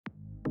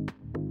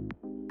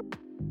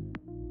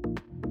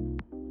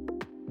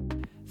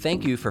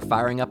Thank you for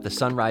firing up the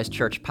Sunrise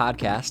Church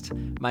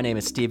podcast. My name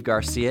is Steve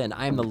Garcia, and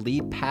I am the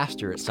lead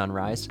pastor at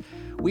Sunrise.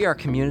 We are a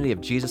community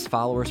of Jesus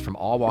followers from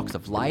all walks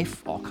of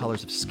life, all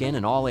colors of skin,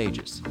 and all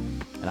ages.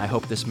 And I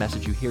hope this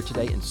message you hear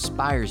today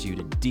inspires you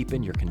to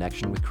deepen your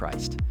connection with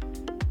Christ.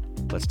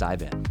 Let's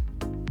dive in.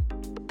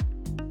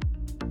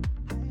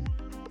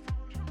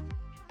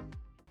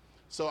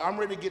 So I'm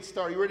ready to get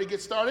started. You ready to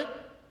get started?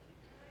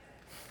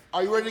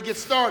 Are you ready to get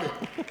started?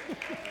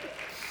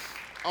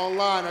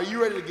 Online, are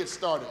you ready to get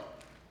started?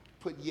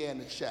 Put yeah in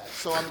the chat.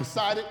 So I'm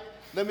excited.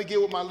 Let me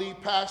get with my lead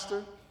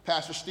pastor,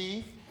 Pastor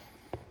Steve.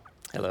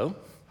 Hello.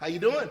 How you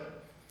doing?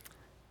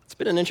 It's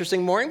been an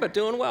interesting morning, but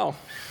doing well.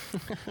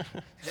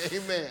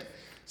 Amen.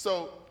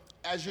 So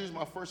as usual,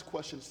 my first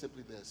question is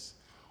simply this.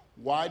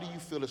 Why do you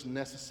feel it's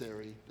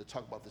necessary to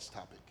talk about this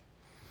topic?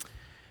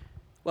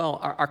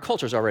 Well, our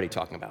culture is already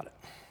talking about it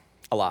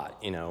a lot.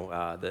 You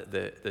know,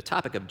 the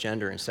topic of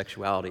gender and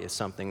sexuality is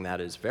something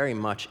that is very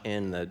much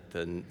in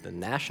the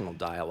national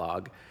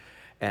dialogue.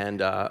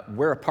 And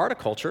we're a part of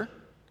culture,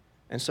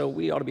 and so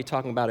we ought to be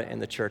talking about it in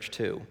the church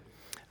too.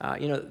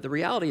 The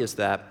reality is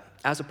that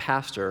as a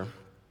pastor,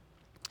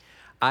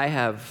 I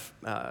have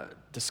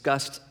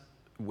discussed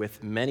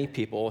with many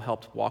people,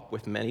 helped walk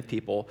with many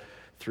people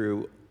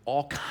through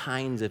all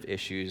kinds of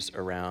issues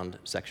around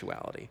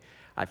sexuality.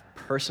 I've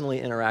personally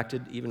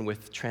interacted even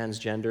with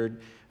transgendered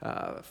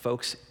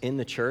folks in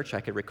the church. I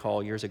could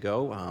recall years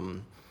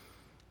ago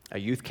a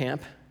youth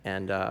camp,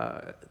 and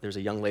there's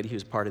a young lady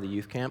who's part of the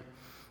youth camp.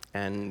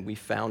 And we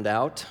found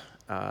out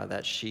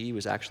that she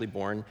was actually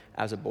born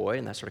as a boy,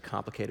 and that sort of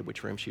complicated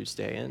which room she would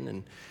stay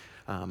in.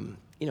 And,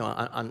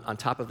 on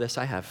top of this,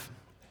 I have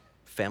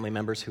family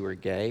members who are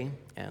gay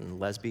and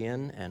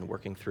lesbian and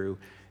working through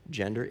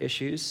gender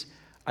issues.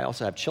 I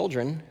also have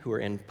children who are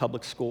in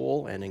public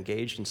school and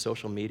engaged in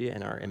social media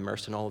and are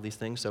immersed in all of these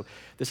things. So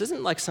this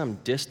isn't like some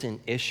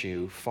distant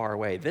issue far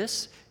away.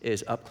 This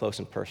is up close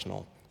and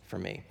personal for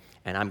me.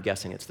 And I'm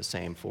guessing it's the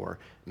same for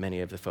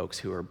many of the folks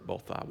who are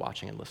both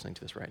watching and listening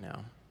to this right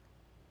now.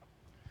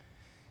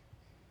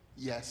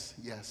 Yes,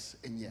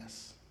 and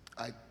yes.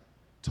 I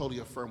totally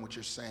affirm what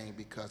you're saying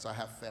because I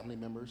have family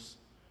members,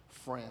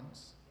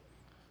 friends,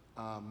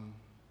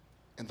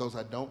 and those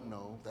I don't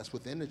know that's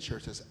within the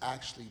church that's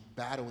actually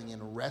battling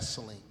and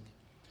wrestling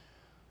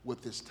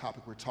with this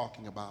topic we're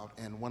talking about.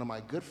 And one of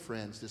my good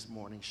friends this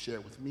morning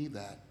shared with me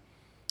that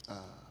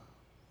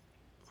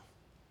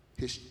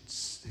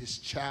his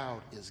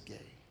child is gay.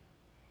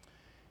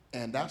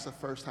 And that's the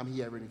first time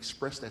he ever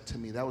expressed that to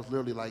me. That was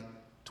literally like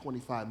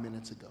 25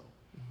 minutes ago.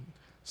 Mm-hmm.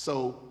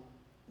 So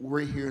we're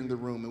here in the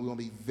room, and we're going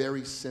to be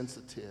very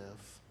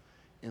sensitive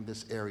in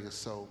this area.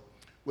 So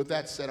with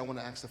that said, I want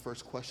to ask the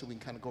first question. We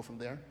can kind of go from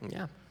there.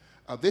 Yeah.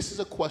 This is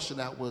a question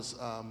that was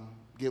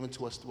given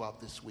to us throughout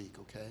this week,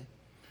 okay?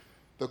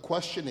 The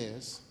question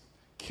is,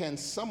 can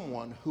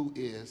someone who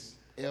is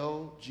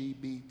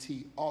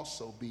LGBT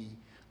also be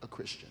a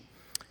Christian?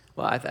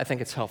 Well, I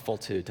think it's helpful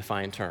to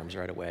define terms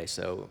right away.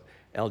 So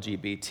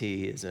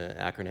LGBT is an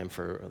acronym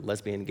for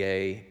lesbian,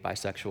 gay,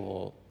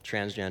 bisexual,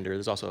 transgender.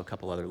 There's also a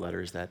couple other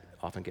letters that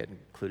often get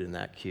included in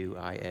that, Q,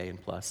 I, A,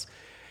 and plus.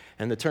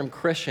 And the term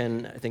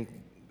Christian, I think,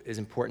 is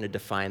important to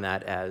define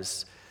that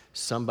as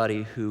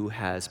somebody who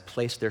has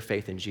placed their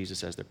faith in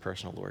Jesus as their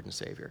personal Lord and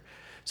Savior.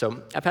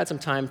 So I've had some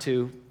time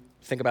to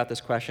think about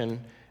this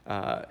question,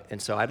 and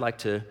so I'd like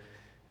to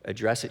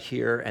address it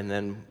here, and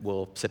then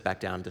we'll sit back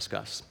down and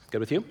discuss.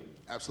 Good with you?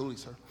 Absolutely,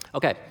 sir.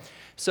 Okay,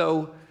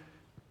 so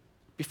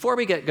before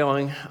we get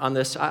going on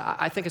this,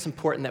 I think it's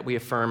important that we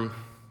affirm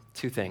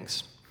two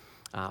things.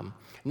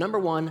 Number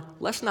one,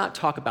 let's not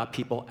talk about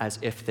people as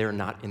if they're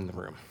not in the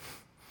room.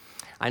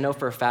 I know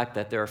for a fact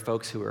that there are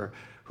folks who are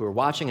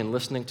watching and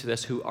listening to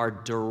this who are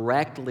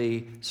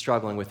directly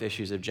struggling with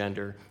issues of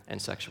gender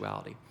and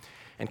sexuality,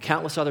 and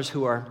countless others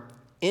who are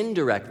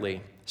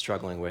indirectly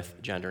struggling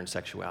with gender and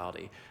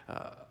sexuality.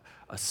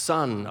 A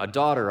son, a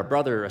daughter, a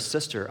brother, a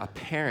sister, a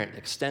parent,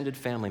 extended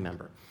family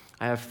member.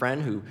 I have a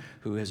friend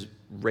who has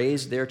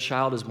raised their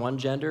child as one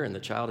gender, and the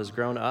child has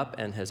grown up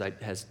and has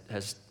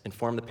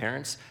informed the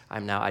parents,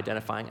 I'm now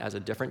identifying as a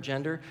different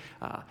gender.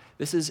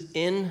 This is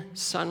in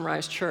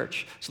Sunrise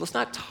Church. So let's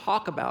not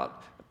talk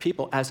about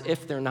people as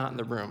if they're not in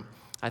the room.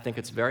 I think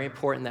it's very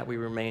important that we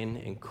remain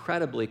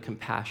incredibly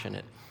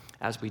compassionate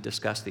as we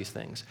discuss these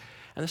things.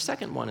 And the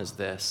second one is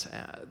this.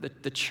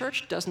 The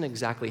church doesn't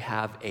exactly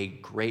have a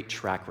great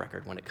track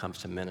record when it comes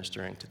to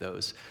ministering to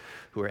those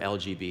who are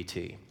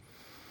LGBT.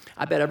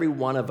 I bet every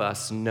one of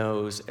us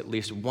knows at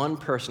least one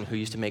person who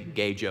used to make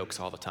gay jokes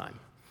all the time.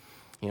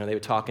 You know, they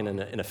would talk in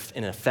an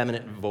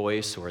effeminate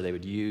voice, or they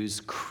would use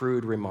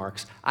crude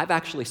remarks. I've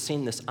actually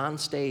seen this on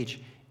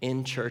stage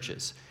in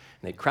churches.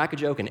 And they'd crack a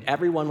joke, and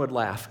everyone would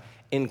laugh,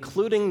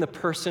 including the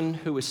person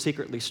who was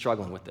secretly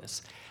struggling with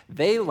this.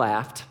 They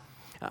laughed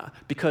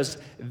because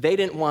they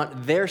didn't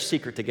want their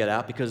secret to get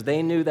out, because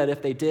they knew that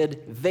if they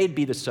did, they'd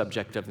be the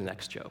subject of the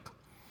next joke.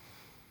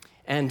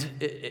 And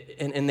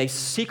they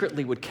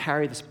secretly would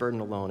carry this burden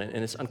alone.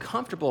 And it's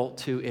uncomfortable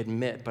to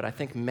admit, but I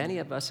think many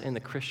of us in the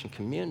Christian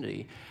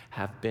community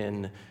have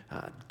been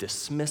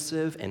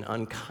dismissive and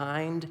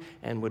unkind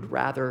and would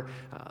rather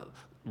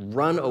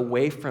run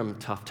away from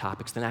tough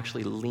topics than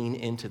actually lean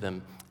into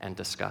them and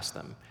discuss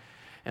them.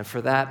 And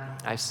for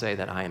that, I say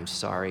that I am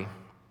sorry.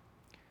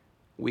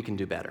 We can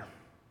do better.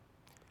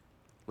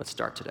 Let's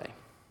start today.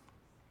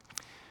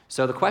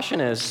 So the question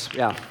is,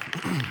 can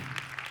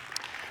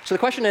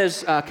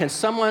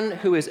someone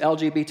who is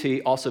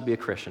LGBT also be a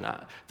Christian?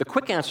 The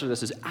quick answer to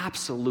this is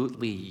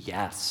absolutely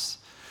yes.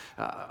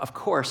 Of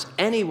course,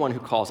 anyone who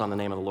calls on the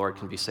name of the Lord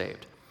can be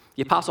saved.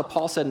 The Apostle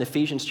Paul said in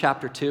Ephesians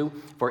chapter 2,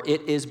 "For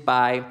it is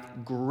by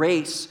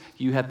grace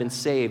you have been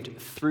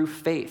saved through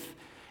faith.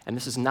 And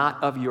this is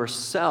not of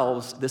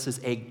yourselves, this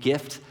is a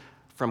gift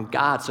from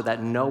God so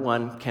that no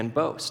one can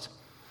boast."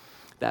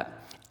 That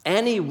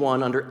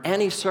anyone under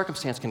any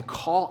circumstance can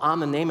call on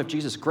the name of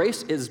Jesus.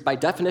 Grace is by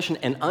definition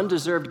an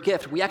undeserved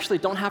gift. We actually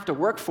don't have to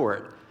work for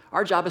it.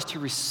 Our job is to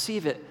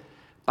receive it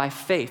by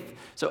faith.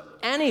 So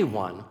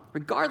anyone,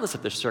 regardless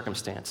of their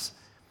circumstance,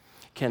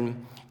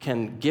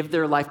 can give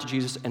their life to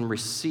Jesus and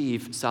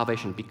receive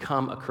salvation,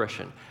 become a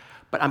Christian.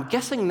 But I'm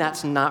guessing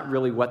that's not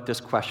really what this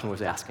question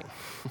was asking.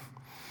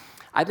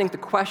 I think the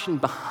question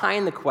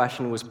behind the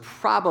question was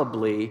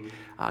probably,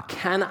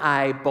 can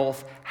I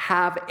both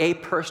have a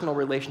personal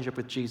relationship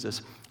with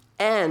Jesus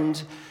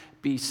and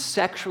be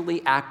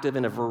sexually active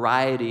in a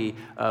variety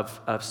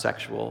of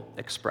sexual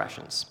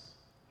expressions?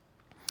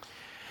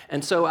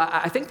 And so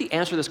I think the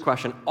answer to this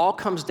question all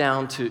comes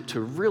down to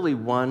really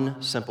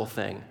one simple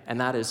thing, and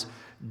that is,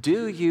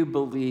 do you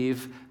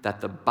believe that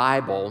the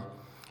Bible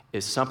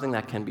is something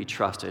that can be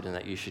trusted and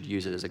that you should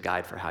use it as a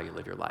guide for how you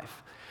live your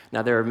life?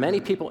 Now, there are many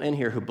people in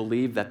here who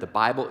believe that the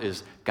Bible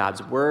is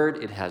God's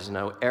word, it has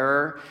no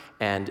error,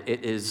 and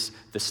it is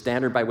the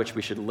standard by which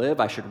we should live.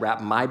 I should wrap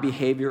my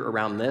behavior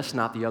around this,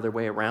 not the other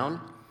way around.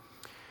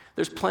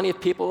 There's plenty of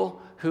people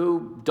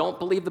who don't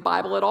believe the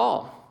Bible at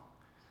all.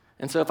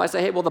 And so if I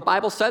say, hey, well, the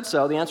Bible said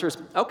so, the answer is,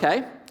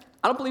 okay,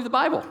 I don't believe the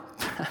Bible.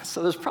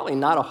 So there's probably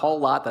not a whole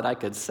lot that I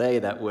could say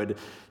that would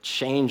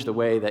change the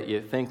way that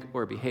you think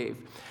or behave.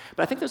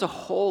 But I think there's a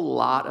whole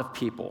lot of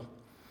people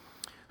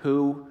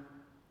who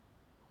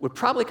would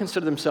probably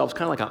consider themselves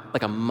kind of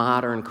like a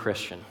modern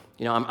Christian.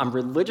 You know, I'm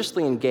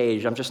religiously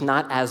engaged. I'm just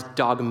not as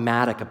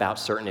dogmatic about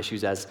certain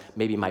issues as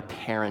maybe my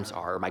parents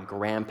are or my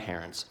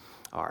grandparents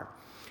are.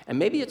 And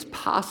maybe it's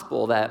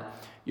possible that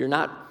you're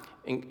not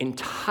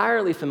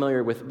entirely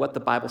familiar with what the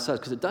Bible says,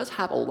 because it does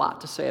have a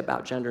lot to say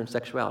about gender and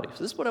sexuality.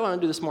 So this is what I want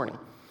to do this morning.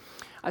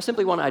 I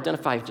simply want to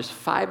identify just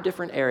 5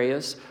 different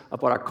areas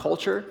of what our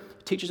culture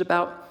teaches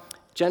about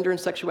gender and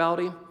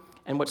sexuality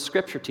and what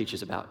Scripture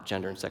teaches about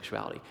gender and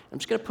sexuality. I'm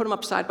just going to put them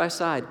up side by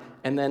side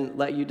and then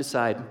let you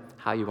decide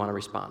how you want to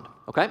respond,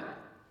 okay?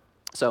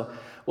 So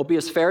we'll be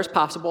as fair as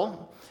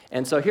possible.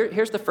 And so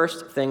here's the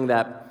first thing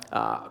that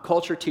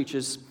culture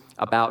teaches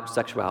about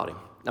sexuality.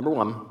 Number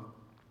 1,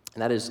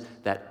 and that is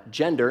that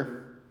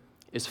gender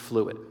is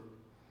fluid.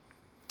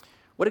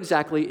 What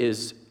exactly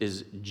is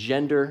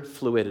gender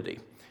fluidity?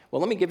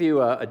 Well, let me give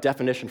you a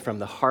definition from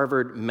the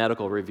Harvard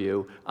Medical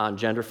Review on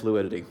gender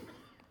fluidity.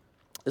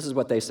 This is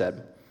what they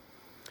said.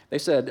 They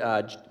said,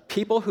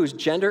 people whose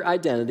gender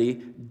identity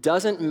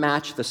doesn't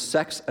match the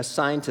sex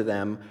assigned to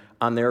them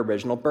on their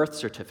original birth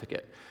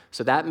certificate.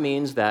 So that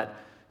means that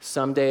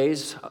some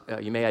days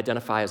you may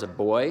identify as a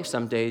boy,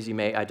 some days you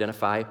may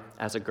identify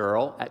as a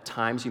girl, at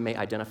times you may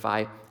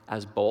identify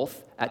as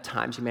both, at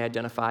times you may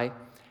identify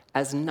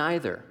as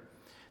neither,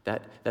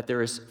 that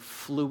there is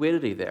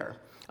fluidity there.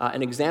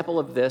 An example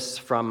of this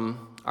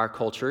from our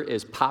culture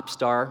is pop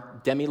star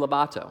Demi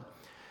Lovato.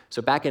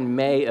 So back in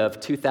May of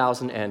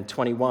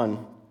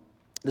 2021,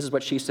 this is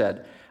what she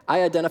said: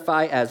 "I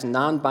identify as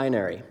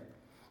non-binary.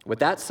 With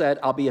that said,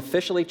 I'll be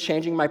officially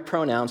changing my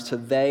pronouns to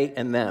they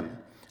and them.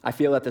 I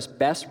feel that this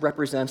best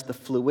represents the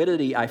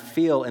fluidity I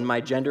feel in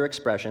my gender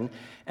expression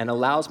and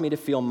allows me to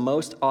feel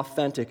most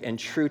authentic and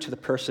true to the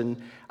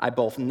person I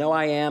both know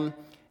I am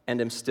and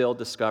am still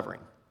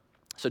discovering."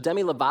 So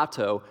Demi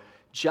Lovato,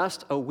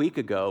 just a week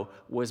ago,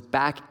 was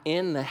back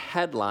in the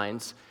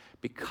headlines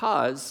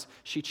because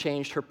she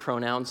changed her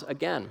pronouns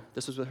again.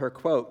 This was with her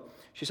quote.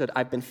 She said,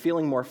 "I've been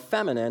feeling more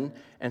feminine,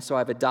 and so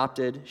I've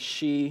adopted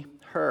she,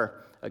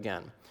 her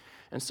again."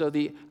 And so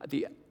the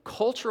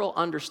cultural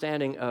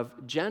understanding of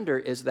gender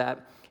is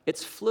that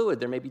it's fluid.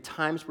 There may be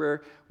times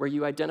where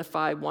you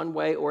identify one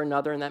way or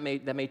another, and that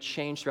may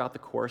change throughout the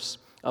course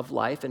of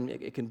life, and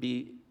it can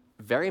be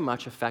very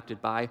much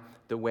affected by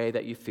the way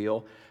that you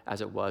feel,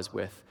 as it was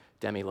with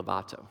Demi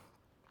Lovato.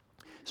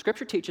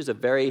 Scripture teaches a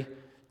very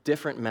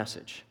different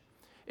message.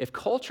 If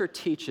culture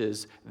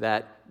teaches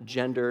that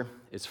gender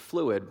is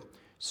fluid,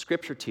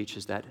 Scripture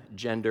teaches that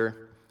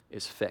gender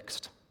is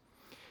fixed.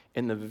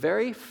 In the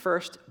very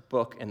first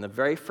book, in the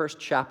very first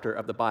chapter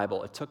of the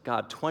Bible, it took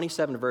God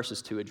 27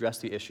 verses to address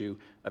the issue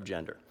of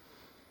gender.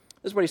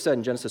 This is what he said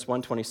in Genesis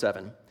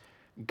 1:27.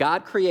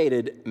 "God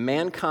created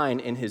mankind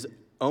in his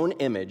own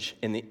image.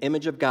 In the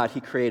image of God, he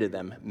created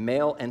them.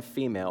 Male and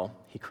female,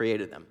 he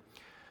created them.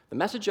 The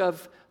message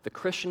of the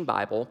Christian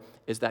Bible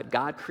is that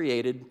God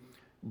created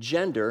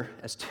gender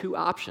as two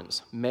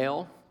options,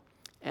 male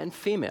and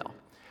female.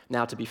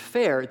 Now, to be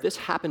fair, this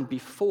happened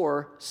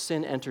before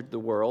sin entered the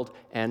world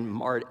and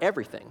marred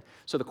everything.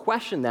 So the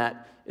question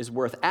that is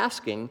worth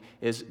asking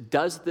is,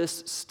 does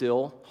this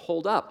still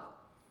hold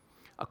up?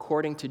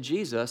 According to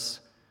Jesus,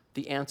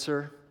 the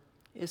answer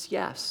is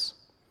yes.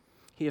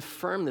 He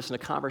affirmed this in a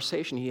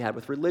conversation he had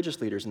with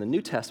religious leaders in the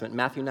New Testament,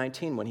 Matthew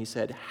 19, when he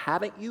said,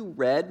 "Haven't you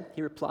read,"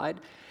 he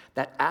replied,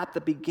 "that at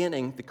the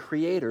beginning the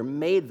Creator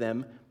made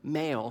them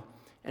male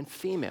and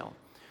female?"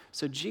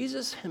 So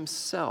Jesus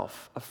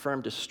himself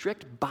affirmed a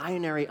strict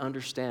binary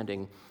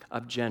understanding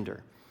of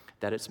gender,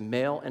 that it's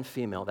male and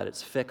female, that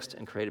it's fixed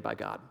and created by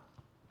God.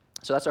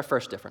 So that's our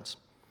first difference.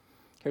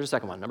 Here's the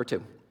second one, number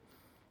 2.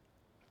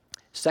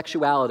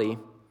 Sexuality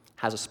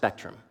has a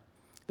spectrum.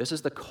 This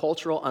is the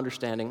cultural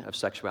understanding of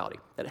sexuality,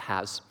 that it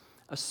has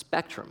a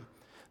spectrum.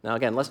 Now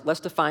again, let's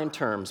define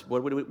terms.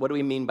 What do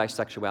we mean by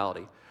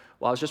sexuality?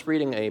 Well, I was just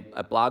reading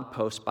a blog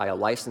post by a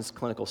licensed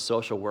clinical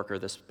social worker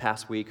this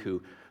past week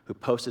who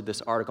posted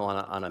this article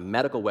on a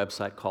medical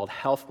website called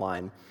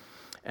Healthline,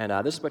 and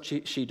this is what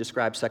she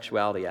describes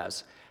sexuality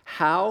as: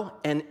 how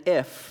and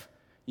if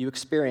you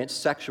experience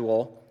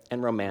sexual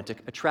and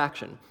romantic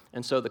attraction.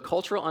 And so the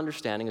cultural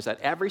understanding is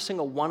that every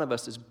single one of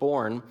us is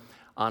born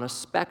on a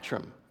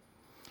spectrum,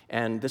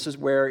 and this is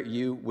where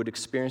you would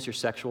experience your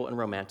sexual and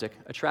romantic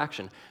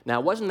attraction.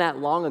 Now, it wasn't that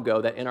long ago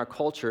that in our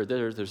culture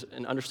there's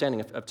an understanding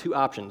of two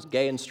options,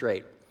 gay and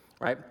straight,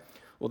 right?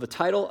 Well, the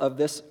title of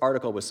this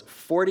article was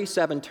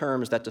 47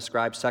 terms that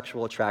describe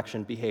sexual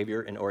attraction,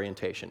 behavior, and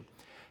orientation.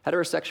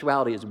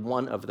 Heterosexuality is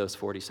one of those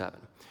 47.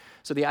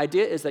 So the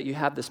idea is that you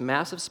have this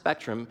massive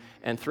spectrum,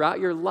 and throughout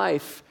your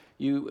life,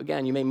 you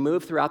may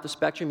move throughout the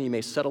spectrum, you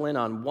may settle in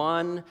on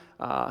one,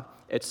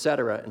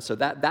 etc. And so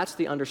that's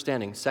the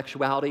understanding.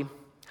 Sexuality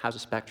has a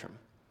spectrum.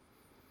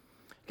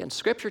 Again,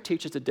 Scripture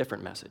teaches a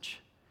different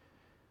message.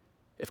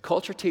 If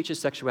culture teaches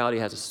sexuality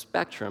has a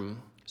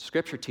spectrum,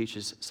 Scripture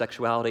teaches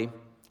sexuality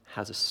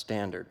has a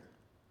standard.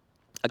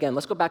 Again,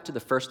 let's go back to the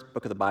first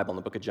book of the Bible, in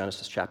the book of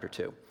Genesis, chapter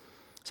 2.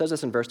 It says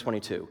this in verse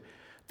 22.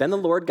 "Then the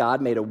Lord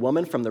God made a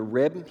woman from the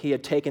rib he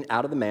had taken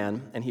out of the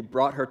man, and he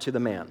brought her to the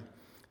man.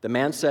 The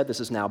man said,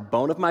 'This is now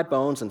bone of my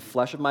bones and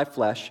flesh of my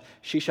flesh.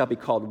 She shall be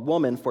called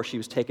woman, for she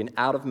was taken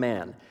out of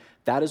man.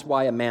 That is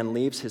why a man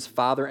leaves his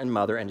father and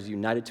mother and is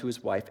united to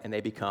his wife, and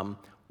they become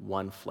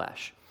one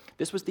flesh.'"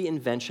 This was the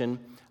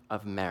invention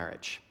of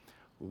marriage.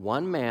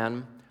 One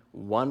man,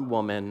 one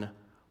woman,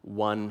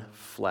 one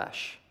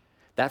flesh.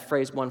 That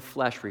phrase, one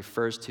flesh,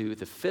 refers to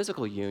the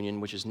physical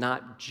union, which is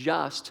not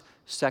just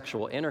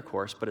sexual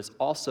intercourse, but it's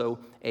also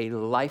a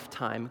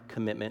lifetime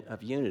commitment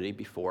of unity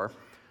before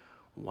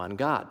one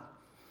God.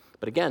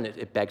 But again,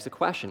 it begs the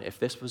question, if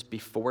this was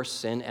before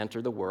sin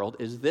entered the world,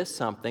 is this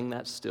something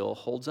that still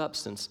holds up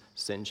since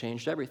sin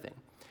changed everything?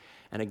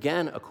 And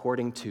again,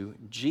 according to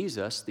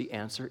Jesus, the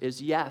answer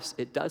is yes,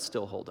 it does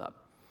still hold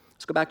up.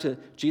 Let's go back to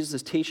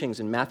Jesus' teachings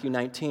in Matthew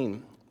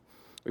 19.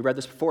 We read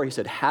this before. He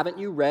said, "Haven't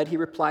you read," he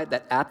replied,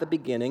 "that at the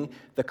beginning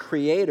the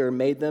Creator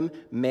made them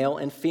male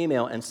and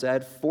female and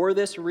said, 'For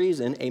this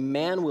reason a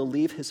man will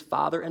leave his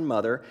father and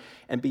mother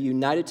and be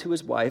united to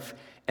his wife,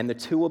 and the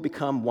two will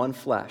become one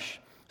flesh.'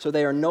 So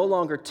they are no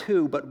longer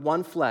two, but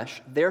one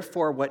flesh.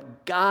 Therefore,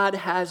 what God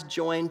has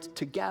joined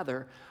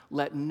together,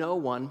 let no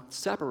one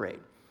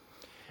separate."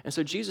 And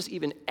so Jesus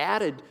even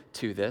added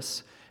to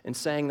this in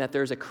saying that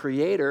there's a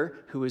Creator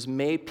who has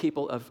made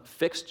people of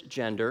fixed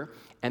gender,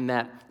 and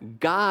that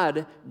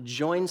God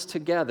joins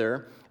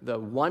together the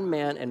one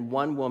man and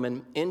one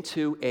woman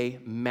into a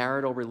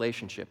marital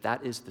relationship.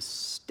 That is the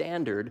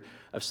standard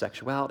of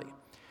sexuality.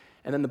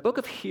 And then the book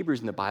of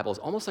Hebrews in the Bible is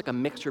almost like a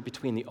mixture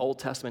between the Old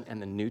Testament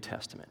and the New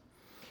Testament.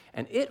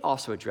 And it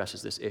also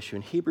addresses this issue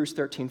in Hebrews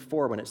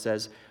 13:4 when it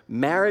says,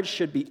 "Marriage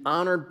should be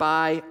honored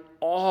by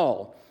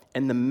all,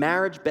 and the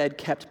marriage bed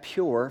kept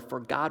pure, for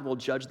God will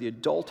judge the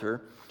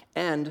adulterer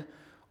and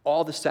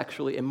all the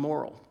sexually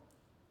immoral."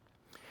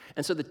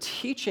 And so the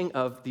teaching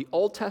of the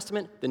Old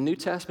Testament, the New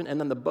Testament, and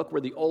then the book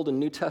where the Old and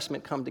New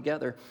Testament come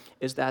together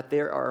is that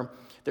there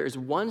is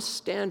one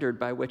standard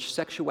by which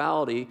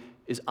sexuality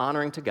is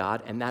honoring to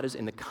God, and that is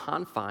in the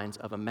confines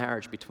of a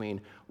marriage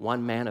between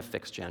one man of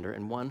fixed gender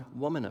and one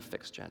woman of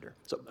fixed gender.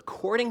 So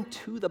according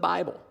to the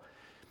Bible,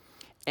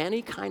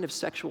 any kind of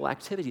sexual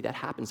activity that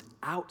happens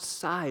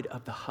outside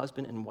of the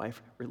husband and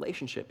wife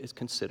relationship is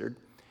considered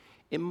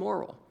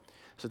immoral.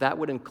 So that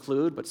would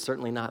include, but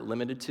certainly not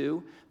limited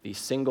to, the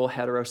single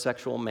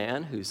heterosexual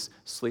man who's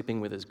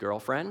sleeping with his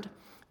girlfriend,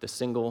 the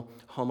single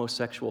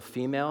homosexual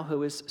female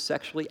who is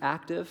sexually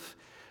active,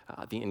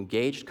 the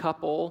engaged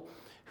couple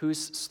who's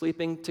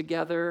sleeping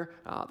together,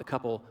 the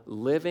couple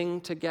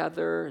living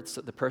together, it's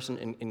the person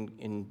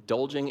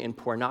indulging in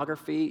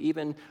pornography,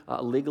 even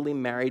a legally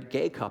married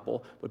gay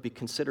couple would be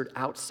considered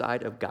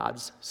outside of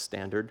God's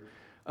standard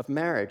of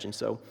marriage. And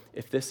so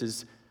if this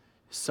is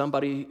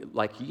somebody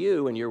like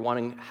you and you're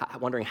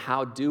wondering,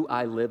 how do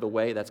I live a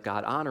way that's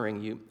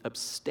God-honoring, you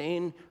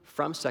abstain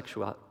from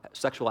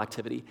sexual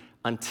activity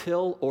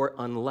until or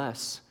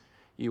unless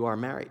you are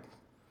married.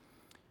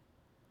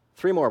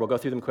 3 more, we'll go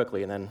through them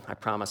quickly, and then I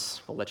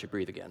promise we'll let you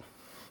breathe again.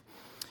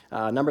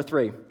 Number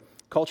 3,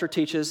 culture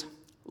teaches,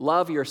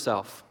 love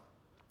yourself.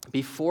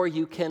 Before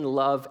you can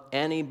love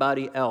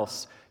anybody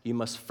else, you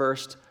must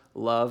first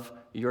love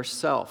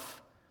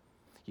yourself.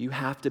 You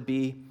have to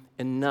be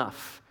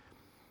enough.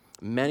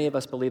 Many of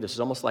us believe this. It's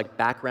almost like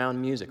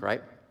background music,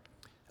 right?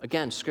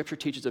 Again, Scripture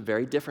teaches a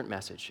very different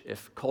message.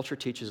 If culture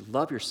teaches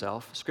love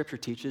yourself, Scripture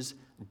teaches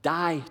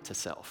die to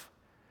self.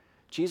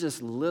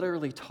 Jesus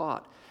literally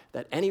taught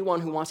that anyone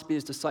who wants to be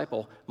his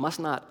disciple must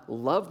not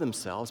love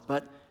themselves,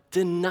 but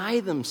deny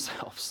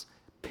themselves,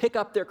 pick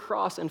up their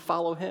cross and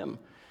follow him.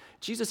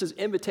 Jesus'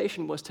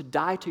 invitation was to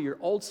die to your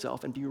old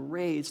self and be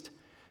raised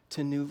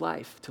to new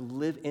life, to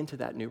live into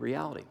that new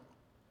reality.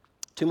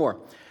 2 more.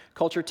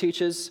 Culture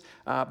teaches,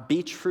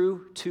 be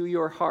true to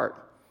your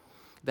heart,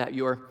 that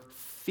your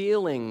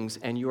feelings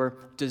and your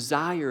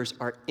desires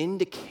are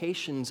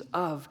indications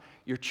of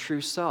your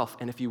true self.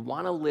 And if you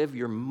want to live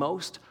your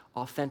most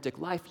authentic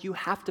life, you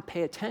have to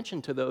pay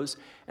attention to those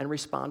and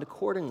respond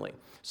accordingly.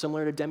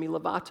 Similar to Demi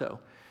Lovato.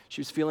 She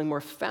was feeling more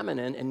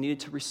feminine and needed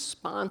to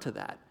respond to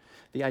that.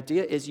 The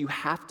idea is you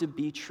have to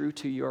be true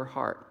to your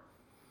heart.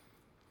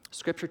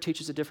 Scripture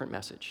teaches a different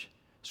message.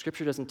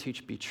 Scripture doesn't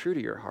teach be true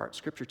to your heart.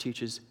 Scripture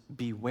teaches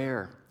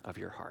beware of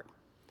your heart.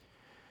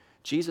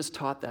 Jesus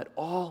taught that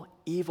all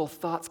evil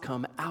thoughts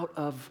come out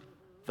of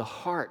the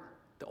heart.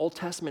 The Old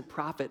Testament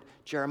prophet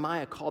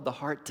Jeremiah called the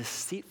heart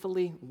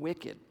deceitfully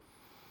wicked.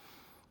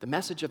 The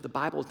message of the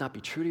Bible is not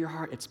be true to your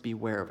heart, it's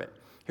beware of it.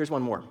 Here's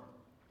one more.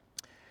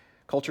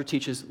 Culture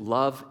teaches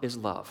love is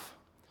love.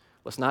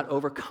 Let's not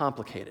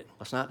overcomplicate it.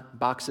 Let's not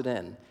box it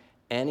in.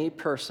 Any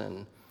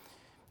person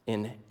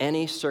in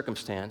any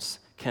circumstance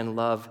can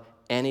love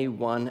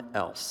anyone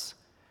else.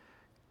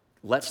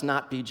 Let's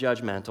not be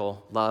judgmental.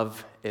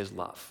 Love is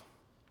love.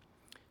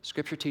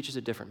 Scripture teaches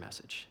a different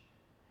message.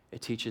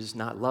 It teaches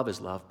not love is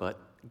love, but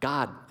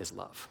God is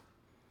love.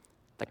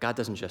 That God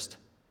doesn't just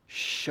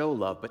show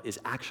love, but is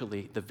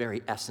actually the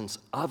very essence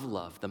of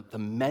love, the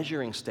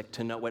measuring stick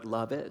to know what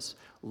love is.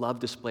 Love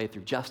displayed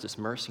through justice,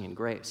 mercy, and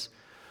grace.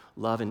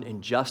 Love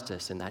and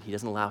justice in that he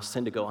doesn't allow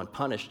sin to go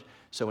unpunished,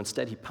 so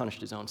instead he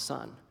punished his own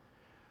son.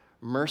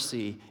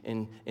 Mercy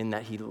in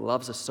that he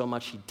loves us so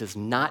much he does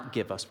not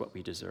give us what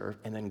we deserve,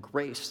 and then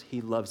grace,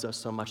 he loves us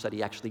so much that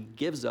he actually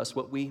gives us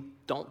what we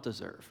don't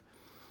deserve.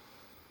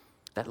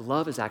 That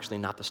love is actually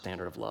not the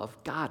standard of love.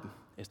 God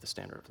is the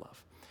standard of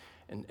love.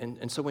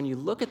 And so when you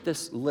look at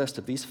this list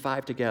of these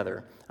 5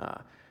 together,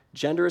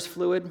 gender is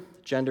fluid,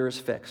 gender is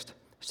fixed.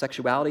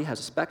 Sexuality has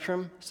a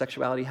spectrum,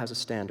 sexuality has a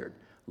standard.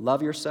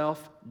 Love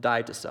yourself,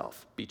 die to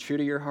self. Be true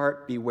to your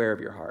heart, beware of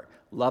your heart.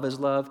 Love is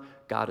love,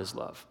 God is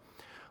love.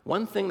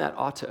 One thing that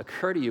ought to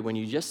occur to you when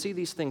you just see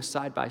these things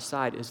side by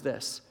side is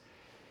this.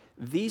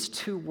 These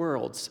 2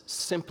 worlds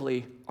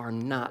simply are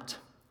not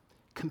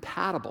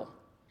compatible.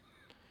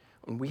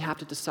 And we have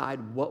to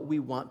decide what we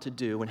want to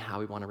do and how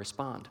we want to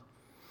respond.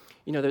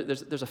 You know,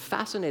 there's a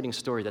fascinating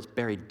story that's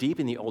buried deep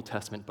in the Old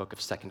Testament book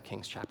of 2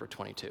 Kings chapter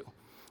 22.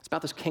 It's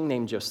about this king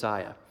named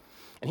Josiah.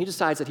 And he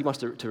decides that he wants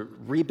to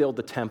rebuild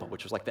the temple,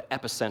 which was like the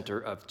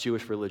epicenter of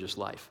Jewish religious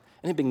life.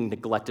 And it had been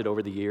neglected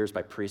over the years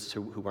by priests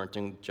who weren't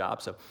doing the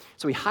job. So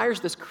he hires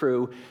this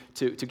crew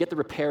to get the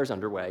repairs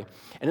underway.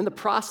 And in the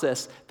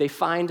process, they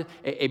find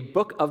a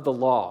book of the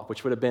law,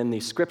 which would have been the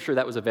scripture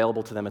that was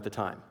available to them at the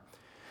time.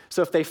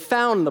 So if they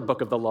found the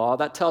book of the law,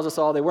 that tells us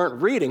all they weren't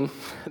reading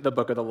the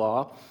book of the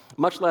law,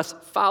 much less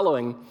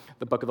following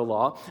the book of the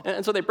law.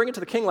 And so they bring it to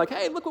the king like,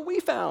 hey, look what we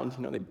found. You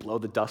know, they blow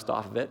the dust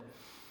off of it.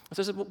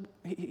 So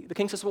the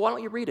king says, well, why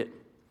don't you read it?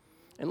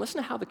 And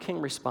listen to how the king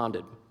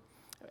responded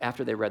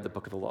after they read the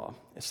book of the law.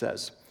 It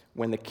says,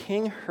 when the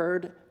king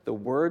heard the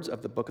words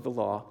of the book of the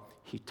law,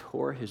 he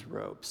tore his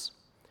robes.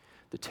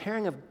 The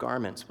tearing of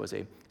garments was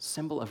a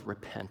symbol of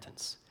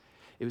repentance.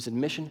 It was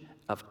admission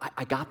of,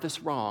 I got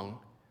this wrong,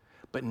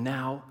 but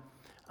now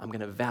I'm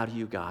going to vow to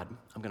you, God,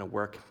 I'm going to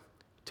work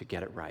to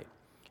get it right.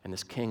 And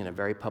this king, in a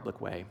very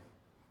public way,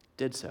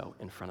 did so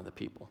in front of the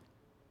people.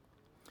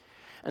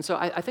 And so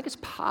I think it's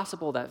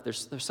possible that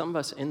there's some of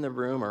us in the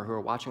room or who are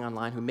watching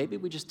online who maybe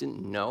we just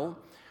didn't know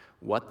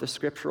what the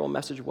scriptural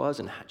message was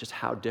and just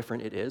how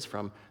different it is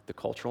from the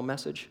cultural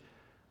message,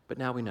 but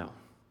now we know.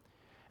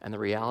 And the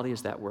reality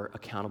is that we're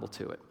accountable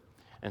to it.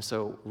 And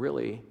so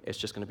really, it's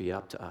just going to be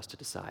up to us to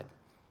decide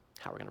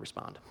how we're going to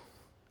respond.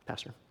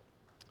 Pastor.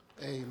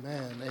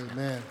 Amen,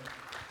 amen.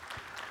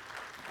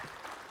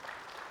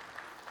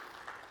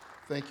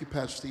 Thank you,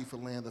 Pastor Steve, for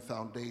laying the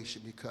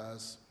foundation,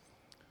 because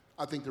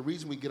I think the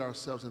reason we get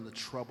ourselves into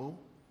trouble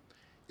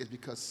is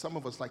because some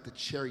of us like to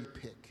cherry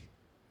pick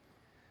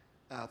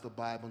out the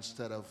Bible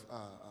instead of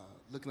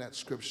looking at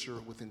Scripture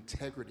with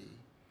integrity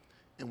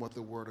and what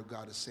the Word of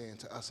God is saying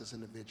to us as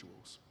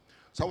individuals.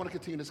 So I want to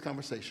continue this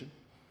conversation,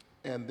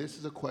 and this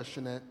is a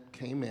question that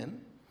came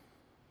in.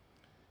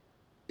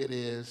 It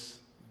is,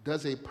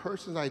 does a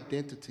person's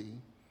identity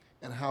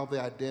and how they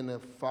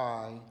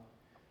identify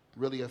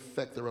really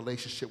affect the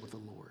relationship with the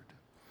Lord?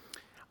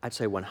 I'd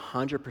say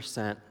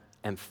 100%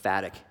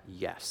 emphatic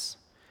yes.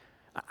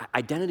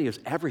 Identity is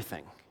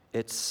everything.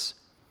 It's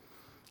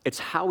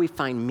how we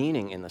find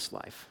meaning in this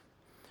life,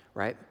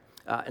 right?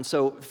 And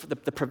so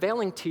the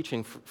prevailing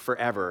teaching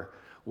forever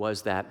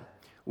was that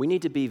we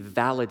need to be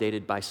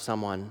validated by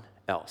someone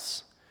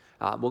else.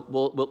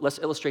 Let's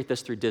illustrate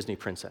this through Disney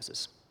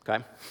princesses,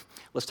 okay?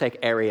 Let's take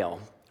Ariel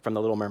from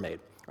The Little Mermaid,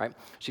 right?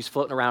 She's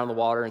floating around in the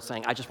water and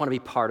saying, I just want to be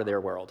part of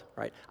their world,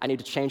 right? I need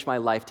to change my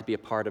life to be a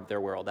part of their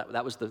world.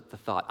 That was the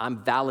thought.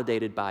 I'm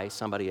validated by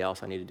somebody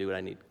else. I need to do what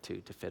I need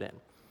to fit in.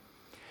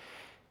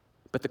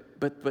 But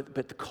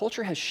the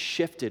culture has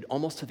shifted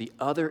almost to the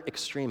other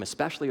extreme,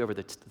 especially over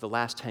the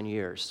last 10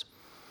 years.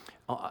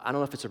 I don't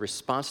know if it's a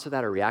response to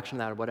that or a reaction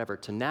to that or whatever,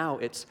 to now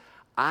it's,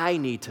 I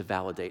need to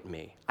validate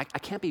me. I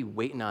can't be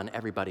waiting on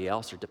everybody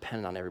else or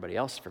dependent on everybody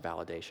else for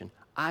validation.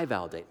 I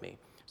validate me.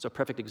 So a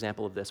perfect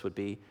example of this would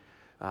be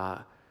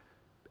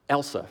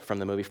Elsa from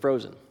the movie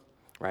Frozen,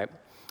 right?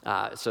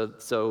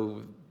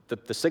 So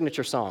the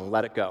signature song,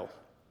 Let It Go. All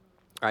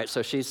right,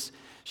 so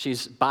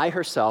she's by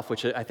herself,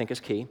 which I think is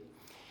key.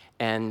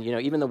 And,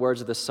 even the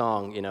words of the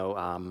song,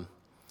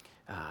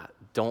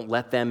 don't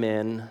let them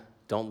in,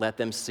 don't let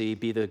them see,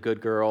 be the good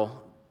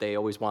girl they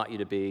always want you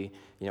to be,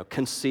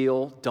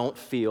 conceal, don't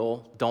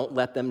feel, don't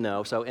let them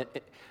know. So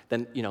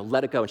then,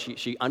 let it go. And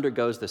she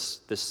undergoes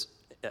this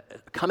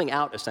coming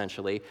out,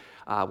 essentially,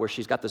 where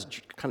she's got this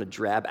kind of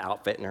drab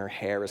outfit and her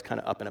hair is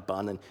kind of up in a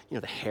bun and,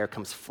 the hair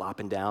comes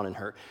flopping down and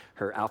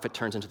her outfit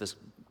turns into this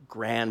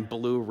grand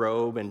blue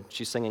robe and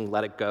she's singing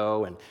Let It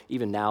Go. And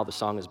even now the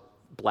song is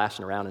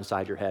blasting around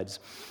inside your heads.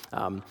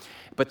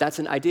 But that's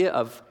an idea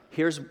of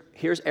here's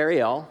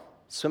Ariel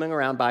swimming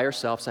around by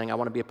herself saying, I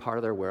want to be a part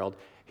of their world.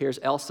 Here's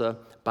Elsa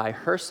by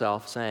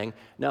herself saying,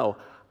 no,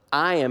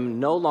 I am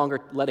no longer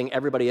letting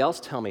everybody else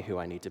tell me who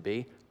I need to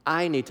be.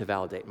 I need to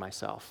validate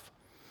myself.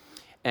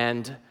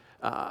 And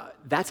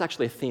that's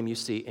actually a theme you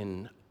see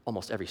in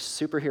almost every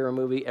superhero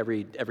movie,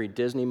 every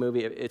Disney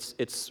movie.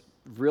 It's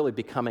really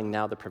becoming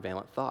now the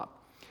prevalent thought.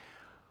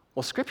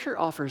 Well, Scripture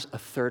offers a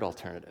third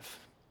alternative.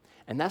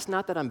 And that's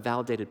not that I'm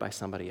validated by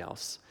somebody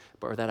else,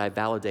 or that I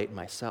validate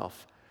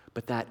myself,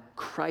 but that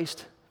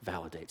Christ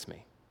validates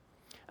me.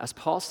 As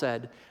Paul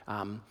said,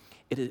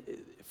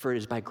 for it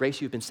is by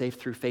grace you've been saved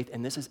through faith,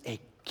 and this is a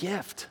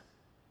gift.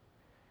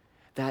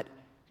 That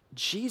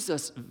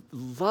Jesus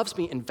loves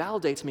me and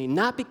validates me,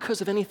 not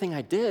because of anything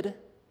I did,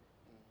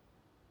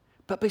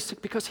 but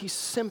because he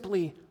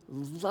simply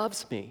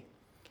loves me.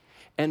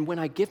 And when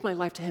I give my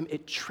life to him,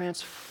 it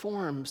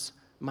transforms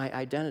my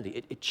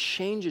identity. It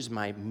changes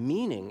my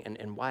meaning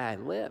and why I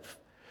live.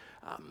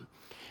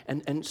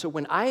 And so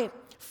when I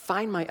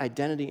find my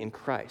identity in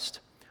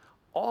Christ,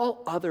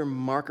 all other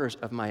markers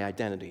of my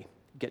identity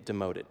get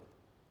demoted.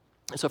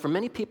 And so for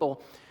many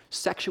people,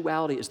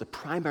 sexuality is the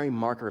primary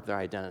marker of their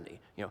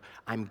identity.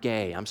 I'm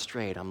gay, I'm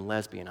straight, I'm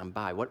lesbian, I'm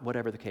bi,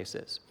 whatever the case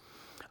is.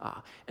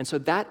 And so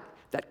that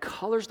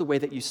colors the way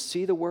that you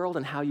see the world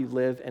and how you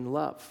live and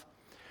love.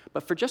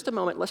 But for just a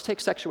moment, let's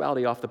take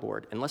sexuality off the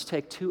board, and let's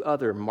take two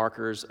other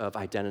markers of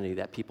identity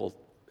that people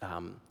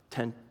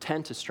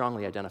tend to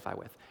strongly identify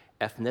with: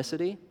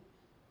 ethnicity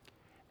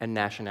and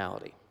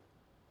nationality.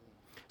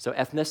 So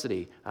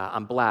ethnicity,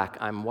 I'm black,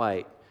 I'm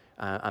white,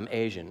 I'm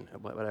Asian,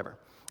 whatever.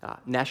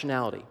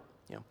 Nationality,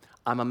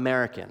 I'm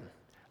American,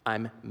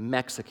 I'm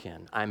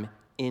Mexican, I'm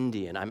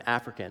Indian, I'm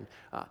African.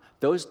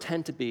 Those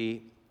tend to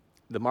be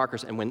the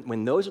markers, and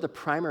when those are the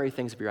primary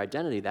things of your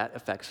identity, that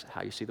affects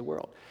how you see the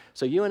world.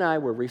 So you and I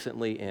were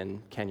recently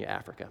in Kenya,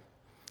 Africa,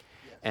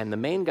 and the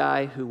main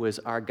guy who was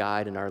our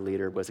guide and our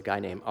leader was a guy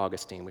named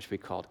Augustine, which we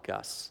called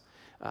Gus.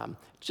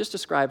 Just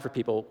describe for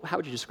people, how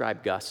would you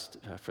describe Gus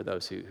for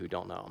those who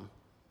don't know him?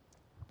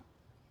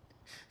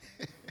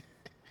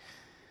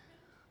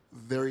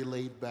 Very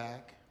laid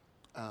back,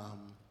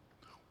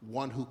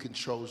 one who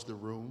controls the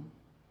room,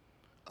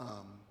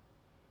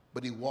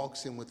 but he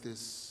walks in with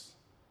this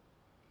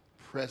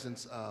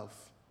presence of,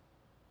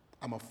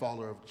 I'm a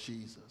follower of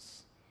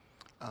Jesus.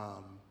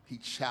 He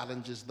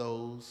challenges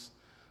those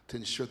to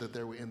ensure that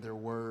they were in their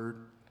word,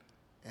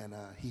 and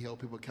he held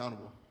people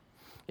accountable.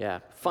 Yeah,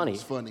 funny.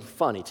 It's funny.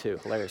 Funny too,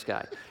 hilarious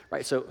guy.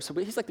 Right, so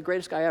he's like the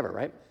greatest guy ever,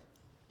 right?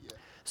 Yeah.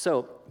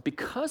 So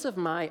because of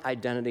my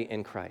identity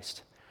in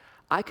Christ,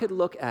 I could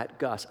look at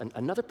Gus,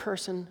 another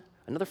person,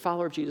 another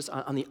follower of Jesus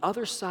on the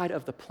other side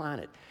of the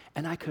planet,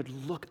 and I could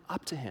look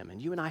up to him.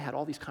 And you and I had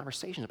all these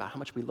conversations about how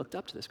much we looked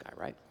up to this guy,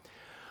 right?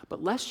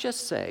 But let's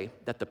just say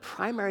that the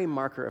primary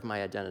marker of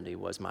my identity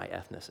was my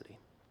ethnicity.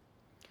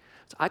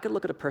 So I could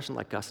look at a person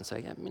like Gus and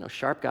say, yeah,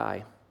 sharp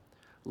guy,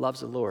 loves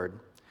the Lord.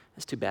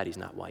 It's too bad he's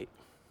not white.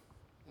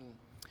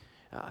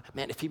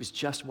 Man, if he was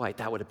just white,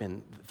 that would have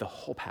been the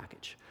whole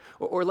package.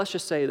 Or let's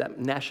just say that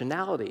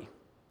nationality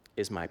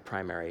is my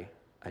primary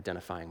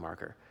identifying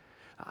marker.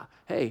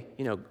 Hey,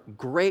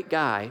 great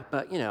guy,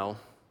 but,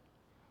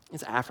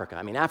 it's Africa.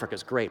 I mean,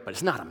 Africa's great, but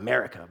it's not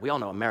America. We all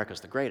know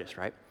America's the greatest,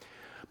 right?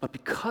 But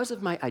because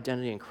of my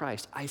identity in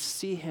Christ, I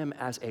see him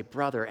as a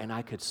brother, and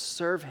I could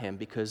serve him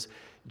because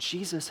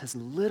Jesus has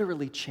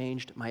literally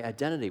changed my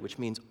identity, which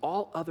means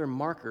all other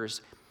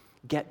markers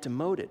get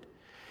demoted.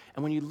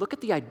 And when you look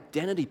at the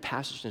identity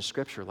passage in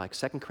Scripture, like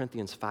 2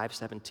 Corinthians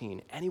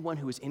 5:17, anyone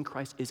who is in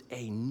Christ is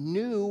a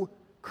new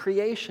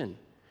creation.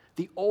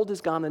 The old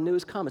is gone, the new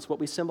has come. It's what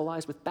we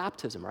symbolize with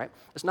baptism, right?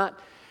 It's not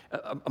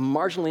a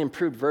marginally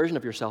improved version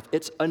of yourself.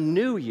 It's a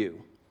new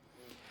you.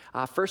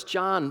 1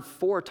 John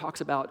 4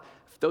 talks about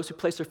those who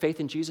place their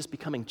faith in Jesus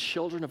becoming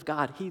children of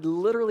God. He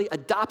literally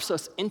adopts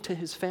us into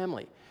his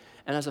family.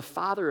 And as a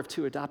father of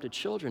 2 adopted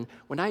children,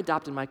 when I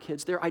adopted my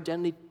kids, their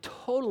identity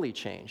totally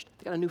changed.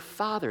 They got a new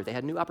father. They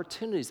had new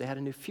opportunities. They had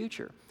a new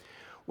future.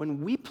 When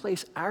we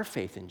place our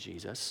faith in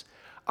Jesus,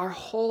 our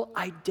whole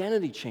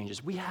identity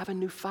changes. We have a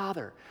new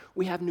father.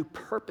 We have new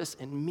purpose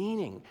and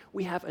meaning.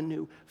 We have a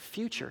new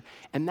future.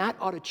 And that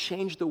ought to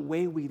change the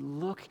way we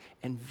look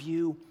and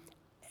view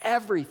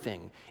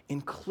everything,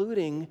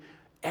 including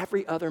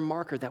every other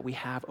marker that we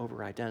have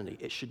over identity.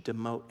 It should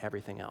demote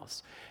everything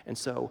else. And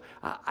so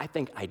I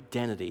think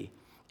identity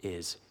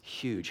is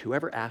huge.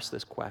 Whoever asked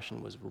this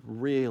question was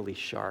really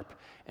sharp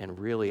and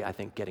really, I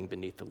think, getting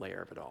beneath the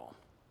layer of it all.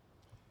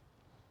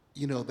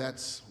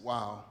 That's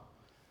wow.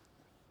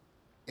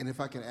 And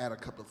if I can add a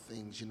couple of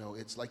things,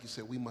 it's like you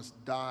said, we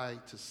must die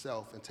to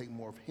self and take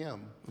more of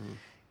him. Mm-hmm.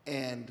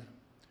 And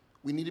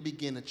we need to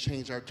begin to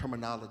change our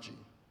terminology.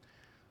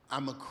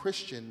 I'm a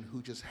Christian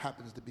who just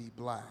happens to be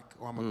black,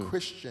 or I'm a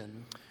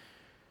Christian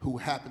who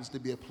happens to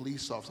be a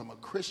police officer. I'm a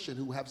Christian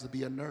who happens to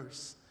be a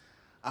nurse.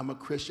 I'm a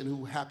Christian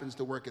who happens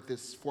to work at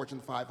this Fortune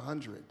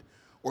 500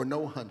 or no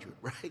 100,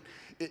 right?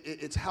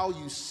 It's how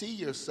you see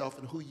yourself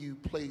and who you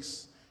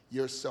place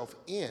yourself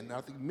in. Now,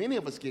 I think many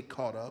of us get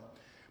caught up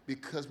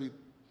because we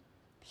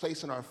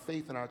place in our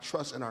faith and our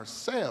trust in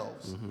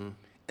ourselves,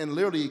 and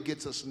literally it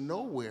gets us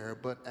nowhere.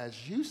 But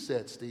as you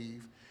said,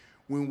 Steve,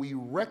 when we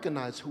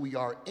recognize who we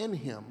are in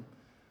him,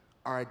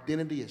 our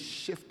identity is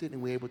shifted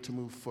and we're able to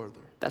move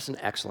further. That's an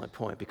excellent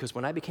point, because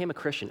when I became a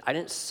Christian, I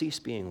didn't cease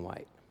being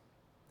white.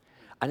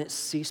 I didn't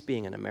cease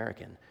being an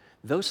American.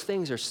 Those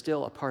things are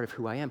still a part of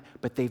who I am,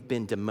 but they've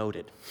been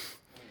demoted.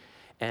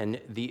 And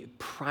the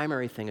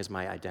primary thing is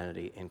my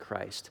identity in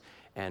Christ.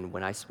 And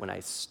when I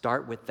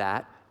start with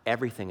that,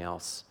 everything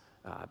else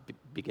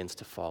begins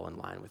to fall in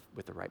line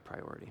with the right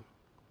priority.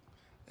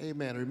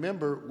 Amen.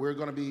 Remember, we're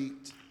going to be,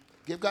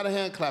 give God a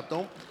hand clap.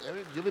 Don't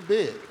give it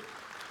big.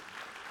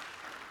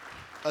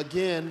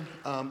 Again,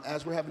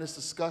 as we're having this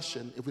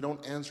discussion, if we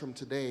don't answer them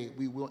today,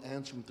 we will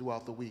answer them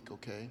throughout the week,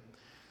 okay?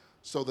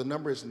 So the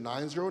number is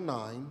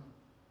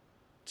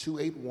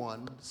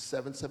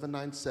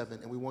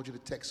 909-281-7797, and we want you to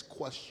text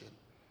question,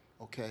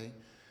 okay?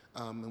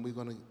 And we're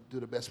going to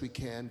do the best we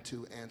can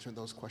to answer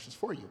those questions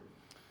for you.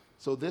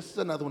 So this is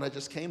another one that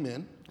just came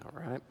in. All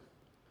right.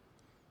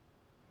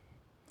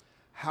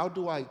 How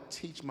do I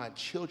teach my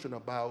children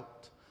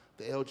about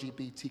the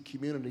LGBT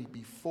community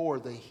before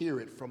they hear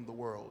it from the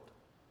world?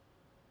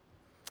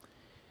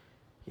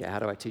 Yeah, how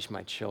do I teach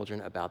my children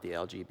about the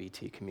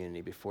LGBT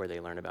community before they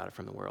learn about it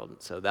from the world?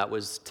 So that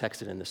was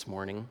texted in this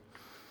morning.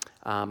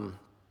 Well,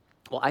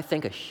 I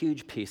think a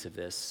huge piece of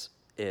this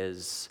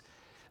is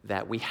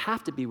that we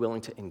have to be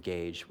willing to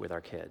engage with our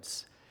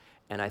kids.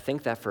 And I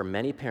think that for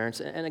many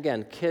parents, and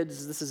again,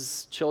 kids, this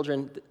is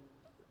children,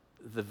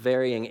 the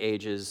varying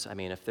ages, I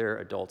mean, if they're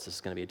adults, this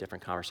is going to be a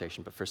different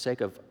conversation, but for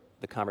sake of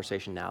the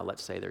conversation now,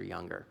 let's say they're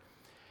younger.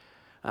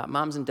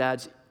 Moms and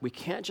dads, we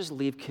can't just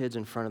leave kids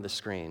in front of the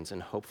screens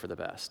and hope for the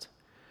best.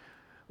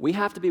 We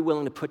have to be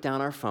willing to put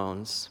down our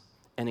phones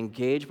and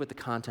engage with the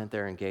content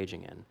they're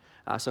engaging in.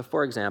 So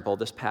for example,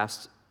 this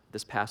past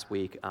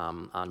week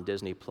on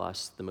Disney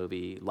Plus, the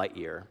movie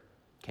Lightyear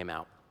came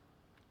out.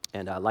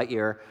 And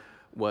Lightyear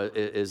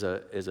is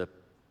a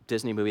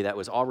Disney movie that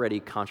was already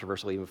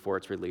controversial even before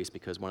its release,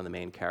 because one of the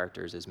main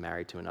characters is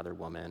married to another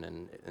woman,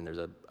 and there's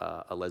a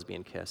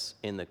lesbian kiss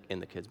in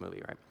the kids'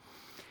 movie, right?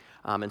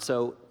 And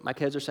so my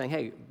kids are saying,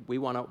 "Hey, we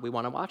want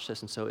to watch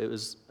this." And so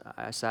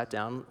I sat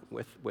down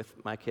with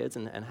my kids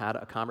and had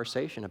a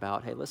conversation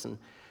about, "Hey, listen,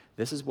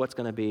 this is what's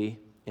going to be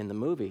in the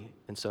movie,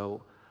 and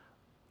so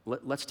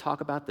let's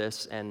talk about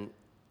this. And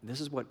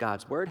this is what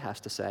God's word has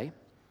to say,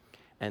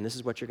 and this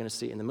is what you're going to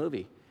see in the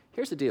movie."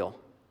 Here's the deal.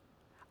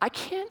 I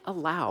can't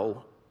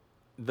allow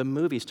the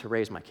movies to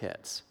raise my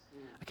kids.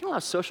 I can't allow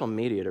social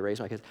media to raise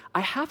my kids.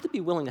 I have to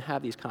be willing to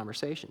have these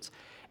conversations.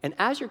 And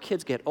as your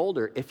kids get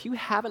older, if you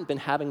haven't been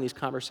having these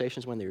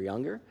conversations when they're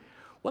younger,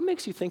 what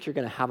makes you think you're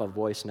going to have a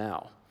voice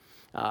now?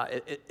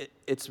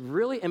 It's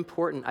really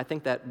important, I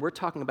think, that we're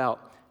talking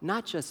about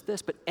not just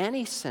this, but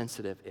any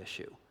sensitive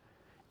issue.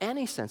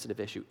 Any sensitive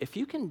issue. If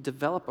you can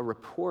develop a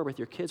rapport with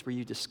your kids where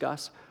you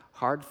discuss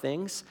hard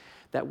things,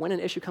 that when an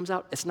issue comes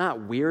out, it's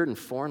not weird and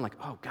foreign, like,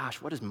 "Oh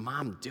gosh, what is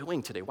mom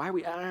doing today? Why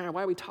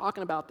are we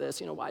talking about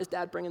this? Why is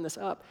dad bringing this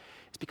up?"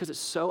 It's because it's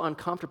so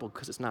uncomfortable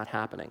because it's not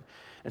happening.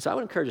 And so I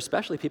would encourage,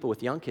 especially people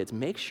with young kids,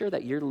 make sure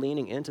that you're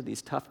leaning into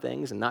these tough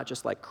things and not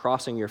just like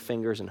crossing your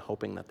fingers and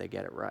hoping that they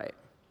get it right.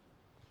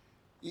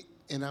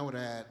 And I would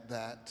add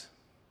that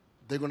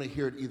they're going to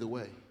hear it either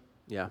way.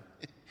 Yeah.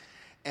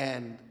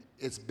 And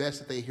it's best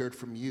that they hear it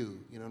from you.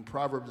 You know, in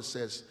Proverbs it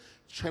says,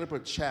 train up a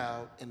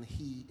child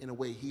in a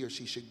way he or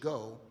she should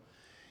go,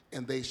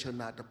 and they shall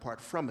not depart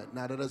from it.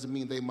 Now, that doesn't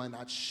mean they might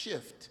not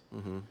shift.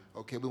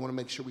 Okay, we want to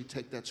make sure we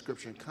take that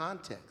scripture in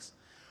context.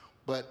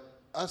 But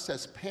us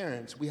as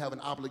parents, we have an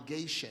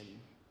obligation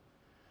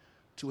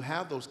to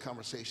have those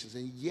conversations.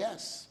 And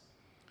yes,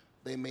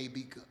 they may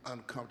be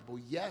uncomfortable.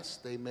 Yes,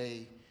 they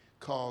may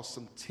cause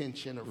some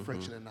tension or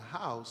friction in the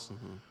house,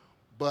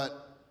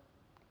 but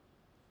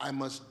I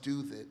must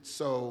do that.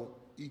 So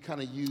you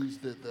kind of use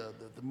the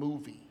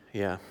movie.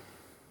 Yeah.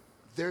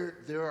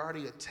 They're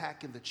already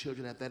attacking the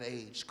children at that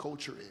age.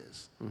 Culture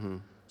is.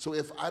 So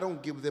if I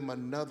don't give them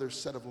another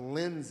set of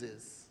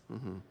lenses,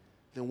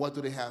 then what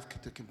do they have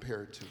to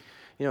compare it to?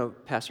 You know,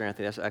 Pastor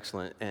Anthony, that's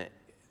excellent. And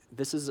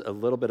this is a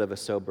little bit of a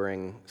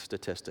sobering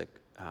statistic,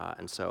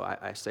 and so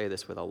I say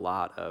this with a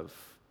lot of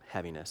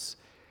heaviness.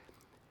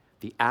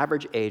 The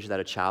average age that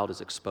a child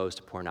is exposed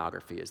to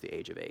pornography is the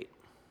age of 8.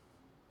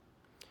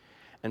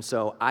 And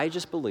so I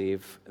just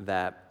believe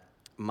that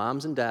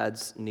moms and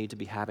dads need to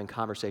be having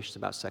conversations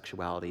about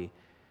sexuality,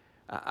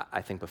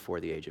 I think, before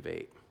the age of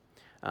 8.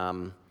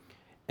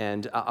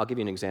 And I'll give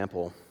you an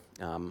example.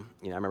 I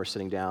remember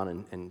sitting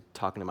down and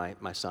talking to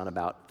my son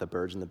about the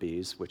birds and the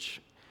bees, which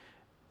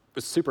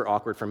was super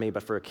awkward for me,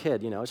 but for a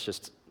kid, it's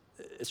just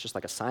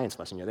like a science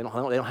lesson. They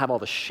don't have all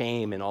the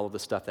shame and all of the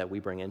stuff that we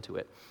bring into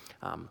it.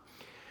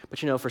 But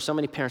for so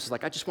many parents, it's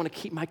like, I just want to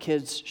keep my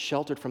kids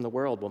sheltered from the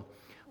world.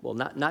 Well,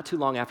 not too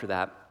long after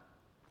that,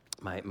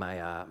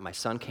 my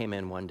son came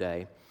in one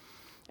day,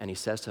 and he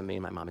says to me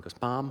and my mom, he goes,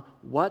 Mom,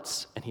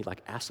 and he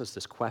asks us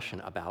this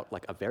question about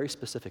a very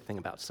specific thing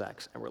about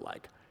sex, and we're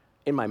like,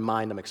 in my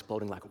mind, I'm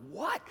exploding like,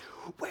 what?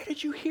 Where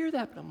did you hear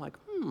that? But I'm like,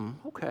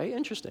 okay,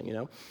 interesting,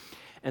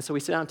 And so we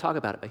sit down and talk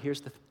about it, but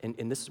here's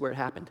and this is where it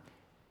happened.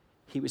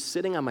 He was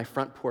sitting on my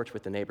front porch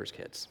with the neighbor's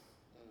kids.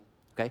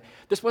 Okay?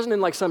 This wasn't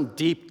in some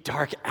deep,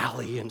 dark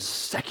alley in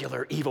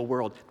secular, evil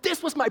world.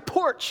 This was my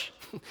porch,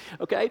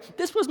 okay?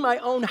 This was my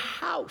own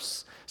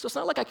house. So it's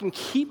not like I can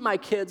keep my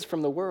kids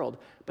from the world.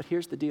 But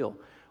here's the deal.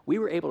 We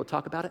were able to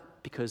talk about it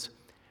because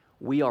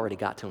we already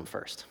got to them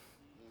first.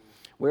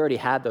 We already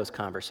had those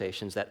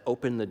conversations that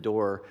opened the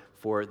door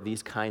for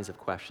these kinds of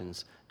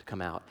questions to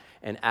come out.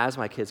 And as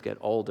my kids get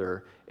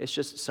older, it's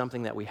just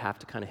something that we have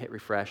to kind of hit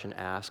refresh and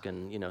ask.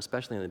 And,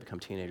 especially when they become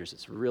teenagers,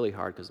 it's really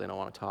hard because they don't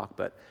want to talk.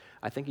 But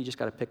I think you just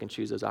got to pick and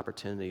choose those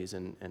opportunities.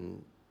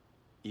 And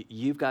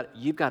you've got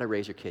to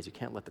raise your kids. You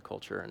can't let the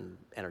culture and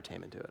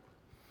entertainment do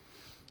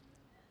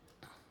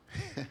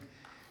it.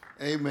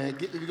 Amen.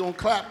 If you're going to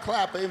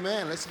clap,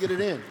 amen. Let's get it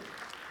in.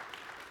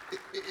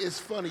 It's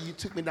funny, you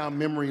took me down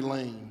memory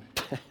lane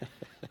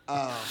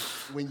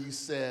when you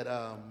said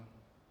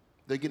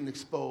they're getting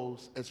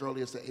exposed as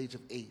early as the age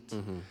of 8.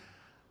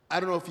 I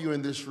don't know if you're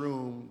in this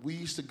room. We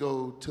used to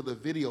go to the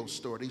video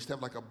store. They used to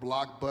have a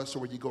Blockbuster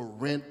where you go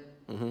rent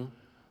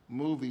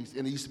movies,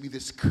 and it used to be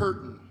this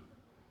curtain.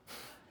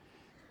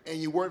 And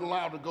you weren't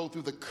allowed to go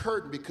through the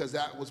curtain because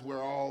that was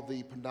where all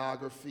the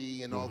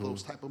pornography and all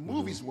those type of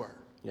movies were.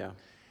 Yeah.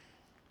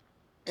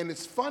 And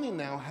it's funny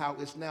now how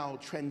it's now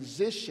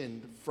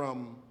transitioned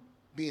from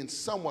being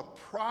somewhat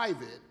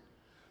private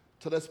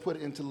to let's put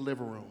it into the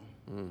living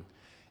room,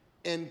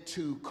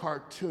 into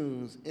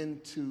cartoons,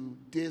 into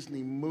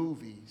Disney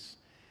movies,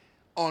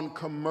 on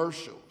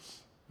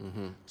commercials.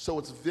 So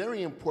it's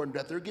very important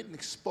that they're getting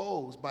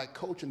exposed by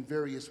culture in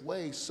various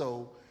ways,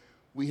 so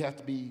we have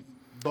to be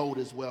bold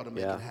as well to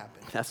make it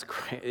happen. That's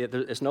great.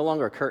 It's no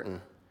longer a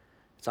curtain.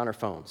 It's on our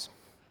phones.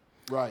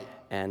 Right.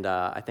 And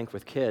I think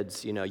with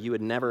kids, you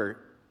would never,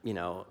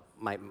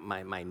 my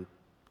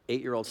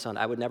 8-year-old son,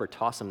 I would never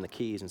toss him the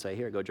keys and say,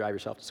 here, go drive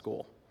yourself to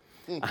school.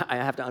 I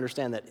have to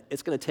understand that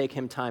it's going to take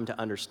him time to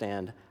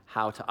understand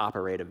how to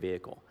operate a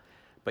vehicle.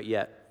 But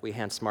yet, we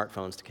hand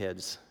smartphones to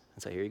kids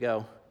and say, here you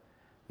go,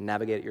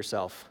 navigate it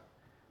yourself.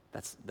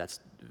 That's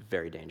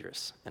very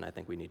dangerous, and I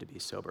think we need to be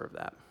sober of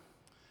that.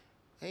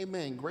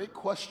 Amen. Great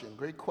question.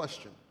 Great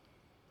question.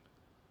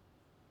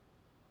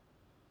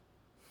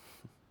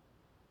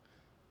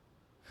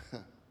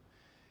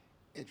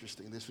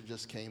 Interesting. This one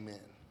just came in.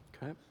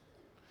 Okay.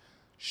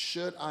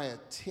 Should I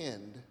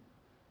attend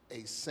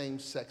a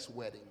same-sex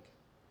wedding?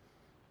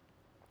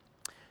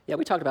 Yeah,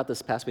 we talked about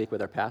this past week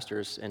with our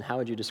pastors, and how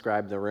would you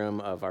describe the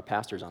room of our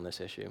pastors on this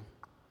issue?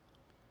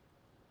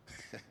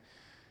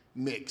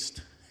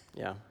 Mixed.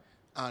 Yeah.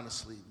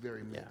 Honestly,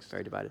 very mixed. Yeah,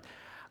 very divided.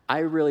 I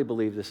really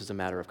believe this is a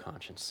matter of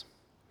conscience.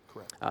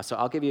 Correct. So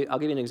I'll give you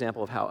an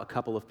example of how a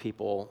couple of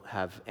people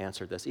have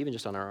answered this, even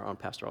just on our own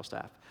pastoral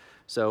staff.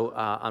 So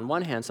on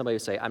one hand, somebody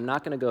would say, I'm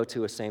not going to go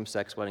to a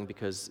same-sex wedding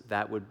because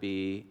that would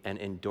be an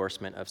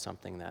endorsement of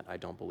something that I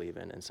don't believe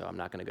in, and so I'm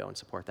not going to go and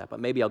support that, but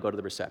maybe I'll go to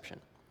the reception.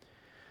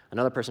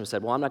 Another person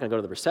said, well, I'm not going to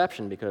go to the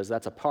reception because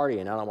that's a party,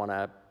 and I don't want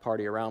to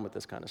party around with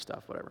this kind of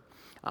stuff, whatever.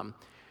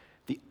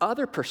 The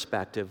other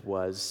perspective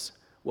was,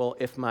 well,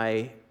 if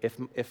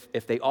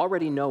they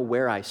already know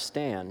where I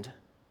stand,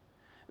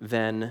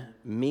 then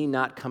me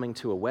not coming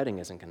to a wedding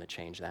isn't going to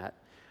change that.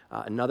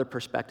 Another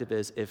perspective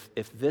is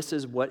if this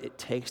is what it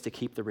takes to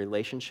keep the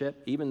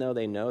relationship, even though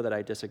they know that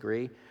I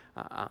disagree,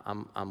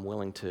 I'm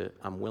willing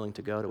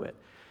to go to it.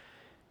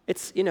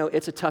 It's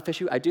a tough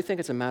issue. I do think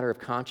it's a matter of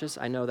conscience.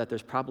 I know that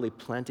there's probably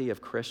plenty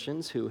of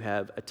Christians who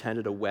have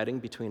attended a wedding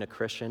between a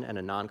Christian and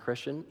a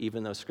non-Christian,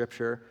 even though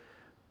Scripture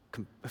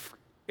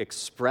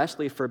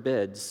expressly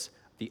forbids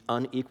the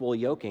unequal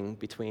yoking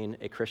between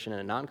a Christian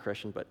and a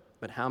non-Christian.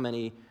 But how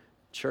many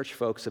church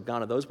folks have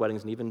gone to those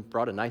weddings and even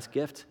brought a nice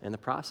gift in the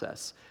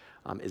process?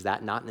 Is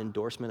that not an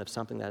endorsement of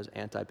something that is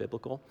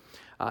anti-biblical?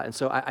 And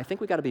so I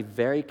think we've got to be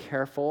very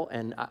careful,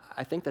 and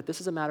I think that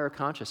this is a matter of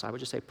conscience. I would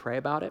just say pray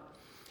about it.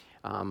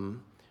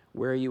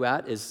 Where are you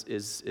at?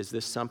 Is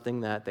this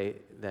something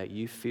that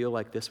you feel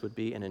like this would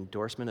be an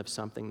endorsement of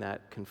something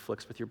that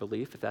conflicts with your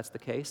belief? If that's the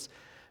case,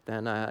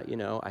 then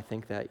I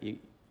think that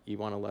you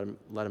want to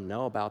let them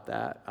know about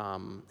that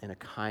in a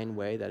kind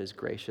way that is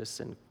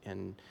gracious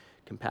and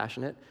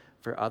compassionate.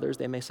 For others,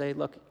 they may say,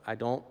 "Look, I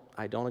don't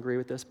agree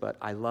with this, but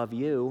I love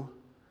you."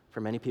 For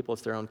many people,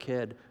 it's their own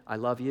kid. "I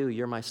love you.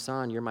 You're my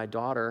son. You're my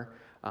daughter.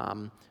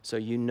 So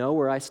you know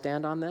where I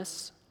stand on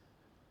this."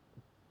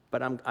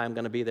 But I'm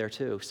going to be there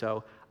too.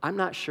 So I'm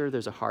not sure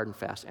there's a hard and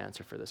fast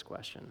answer for this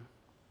question.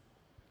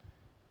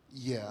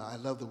 Yeah, I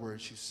love the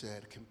words you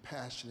said: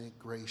 compassionate,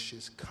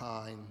 gracious,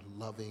 kind,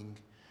 loving.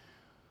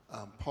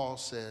 Paul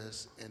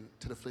says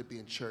to the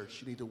Philippian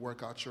church, you need to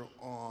work out your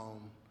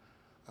own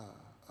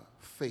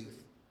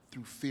faith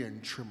through fear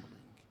and trembling.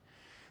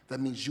 That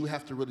means you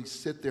have to really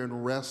sit there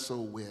and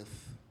wrestle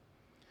with,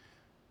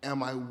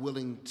 am I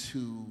willing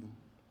to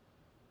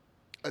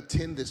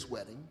attend this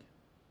wedding?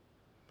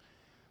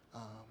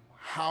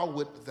 How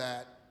would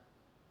that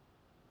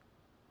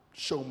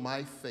show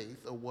my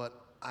faith or what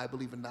I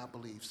believe and not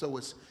believe? So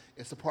it's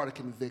a part of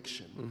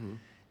conviction.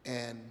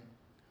 Mm-hmm.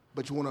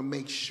 But you want to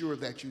make sure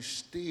that you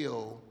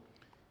still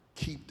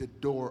keep the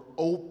door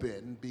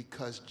open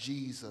because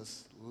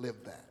Jesus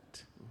lived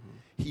that.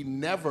 Mm-hmm. He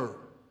never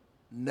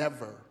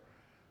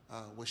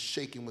was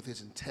shaken with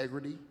his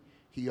integrity.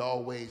 He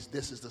always,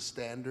 this is the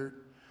standard.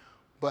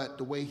 But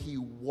the way he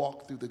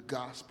walked through the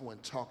gospel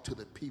and talked to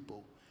the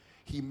people,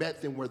 he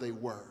met them where they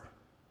were.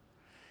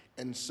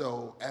 And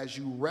so as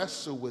you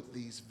wrestle with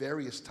these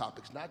various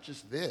topics, not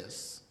just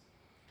this,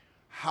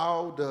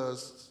 how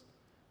does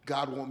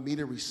God want me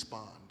to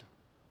respond?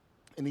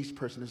 And each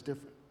person is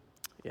different.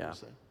 Yeah.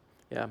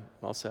 Yeah,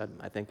 well said.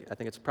 I think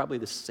it's probably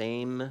the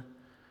same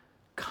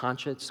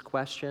conscience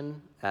question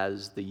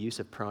as the use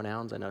of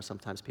pronouns. I know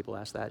sometimes people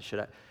ask that. Should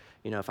I,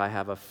 if I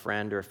have a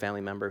friend or a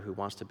family member who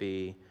wants to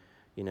be,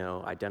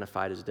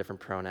 identified as a different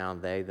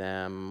pronoun, they,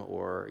 them,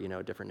 or,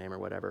 a different name or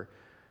whatever,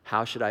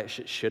 how should I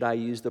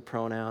use the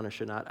pronoun or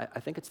should not? I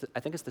think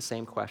it's the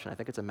same question. I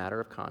think it's a matter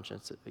of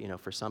conscience.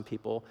 For some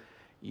people,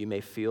 you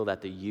may feel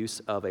that the use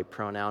of a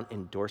pronoun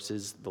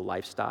endorses the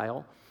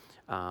lifestyle,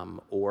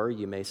 or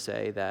you may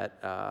say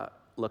that,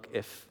 look,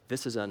 if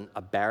this is a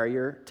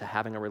barrier to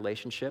having a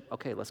relationship,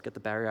 okay, let's get the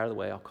barrier out of the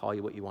way. I'll call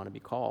you what you want to be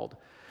called.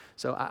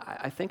 So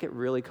I think it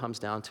really comes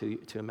down to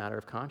a matter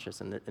of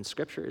conscience. And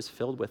Scripture is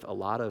filled with a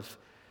lot of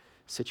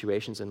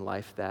situations in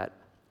life that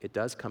it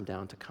does come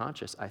down to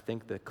conscience. I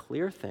think the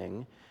clear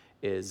thing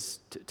is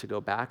to go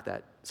back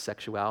that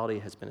sexuality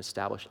has been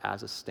established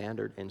as a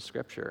standard in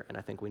Scripture, and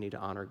I think we need to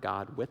honor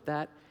God with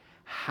that.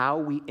 How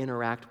we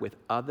interact with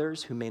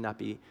others who may not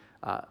be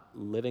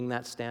living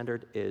that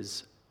standard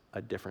is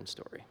a different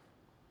story.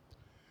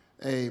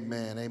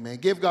 Amen, amen.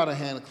 Give God a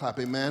hand clap,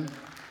 amen.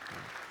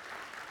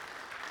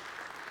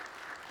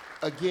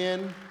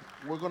 Again,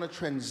 we're going to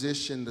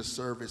transition the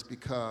service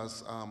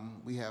because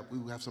we have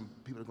some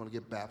people that are going to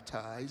get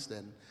baptized.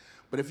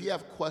 But if you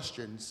have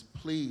questions,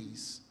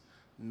 please,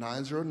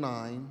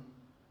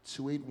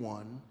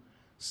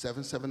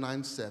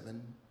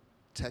 909-281-7797,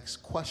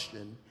 text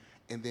question,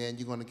 and then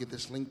you're going to get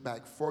this link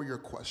back for your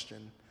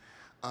question.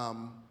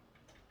 And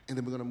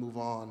then we're going to move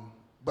on.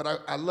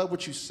 But I love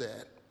what you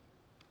said.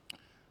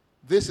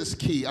 This is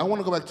key. I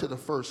want to go back to the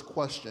first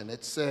question.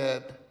 It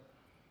said,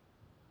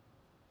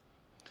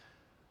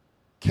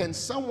 can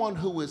someone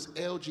who is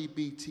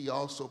LGBT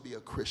also be a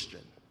Christian?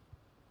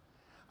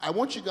 I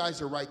want you guys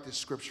to write this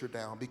scripture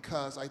down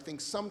because I think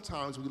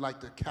sometimes we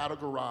like to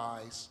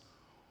categorize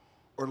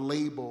or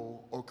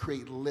label or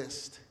create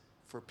lists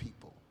for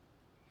people.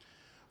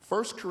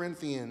 1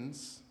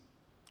 Corinthians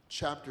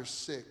chapter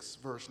 6,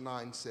 verse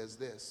 9 says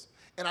this,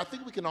 and I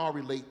think we can all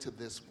relate to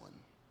this one.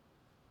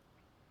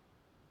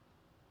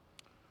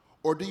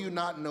 Or do you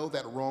not know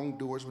that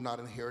wrongdoers will not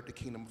inherit the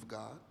kingdom of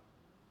God?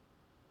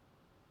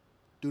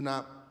 Do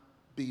not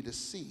be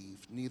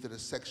deceived, neither the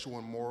sexual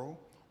immoral,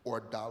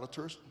 or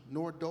idolaters,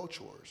 nor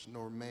adulterers,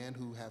 nor men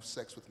who have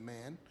sex with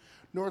man,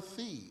 nor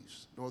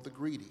thieves, nor the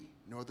greedy,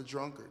 nor the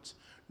drunkards,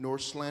 nor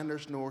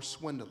slanderers, nor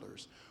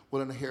swindlers will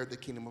inherit the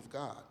kingdom of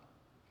God.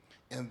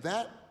 And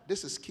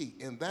this is key,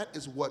 and that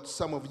is what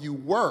some of you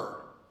were.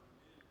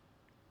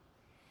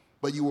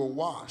 But you were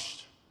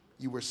washed,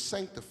 you were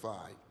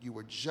sanctified, you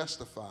were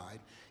justified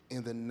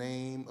in the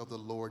name of the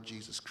Lord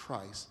Jesus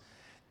Christ,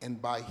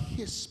 and by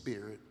his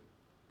Spirit,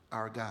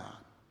 our God.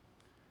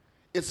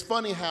 It's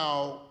funny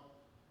how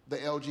the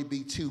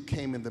LGBT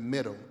came in the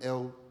middle.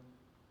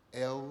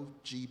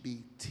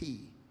 LGBT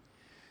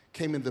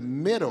came in the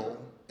middle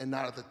and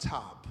not at the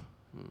top.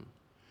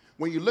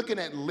 When you're looking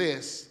at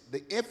lists,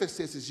 the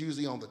emphasis is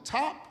usually on the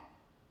top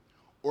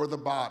or the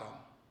bottom.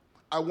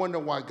 I wonder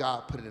why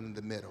God put it in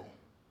the middle.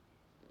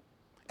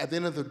 At the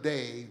end of the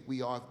day,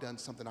 we all have done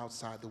something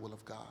outside the will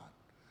of God.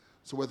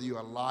 So whether you're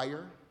a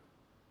liar,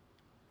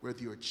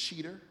 whether you're a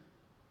cheater,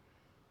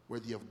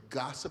 whether you're a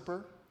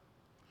gossiper,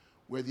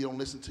 whether you don't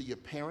listen to your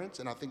parents,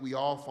 and I think we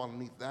all fall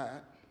underneath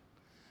that,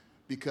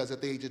 because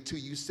at the age of 2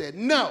 you said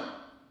no.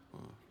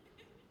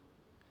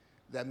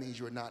 That means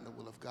you're not in the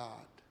will of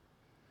God.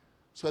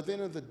 So at the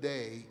end of the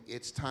day,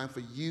 it's time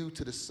for you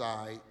to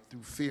decide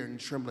through fear and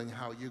trembling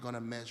how you're going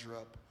to measure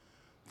up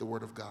the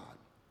Word of God.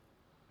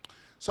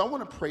 So I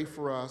want to pray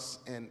for us,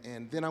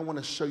 and then I want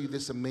to show you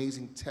this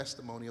amazing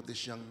testimony of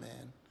this young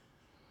man.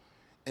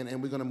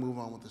 And we're going to move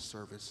on with the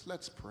service.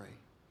 Let's pray.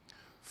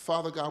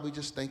 Father God, we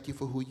just thank you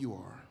for who you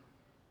are.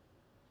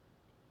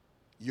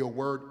 Your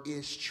word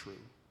is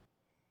true.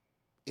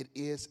 It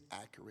is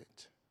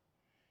accurate.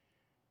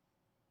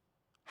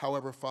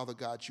 However, Father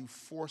God, you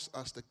force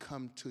us to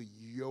come to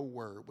your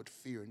word with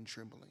fear and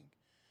trembling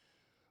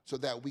so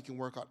that we can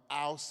work out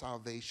our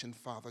salvation,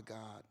 Father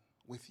God,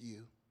 with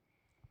you.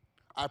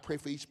 I pray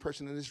for each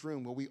person in this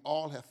room where we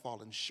all have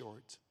fallen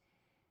short.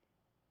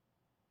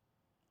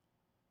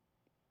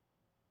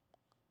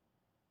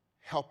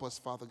 Help us,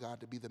 Father God,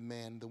 to be the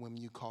man, the women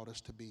you called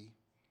us to be.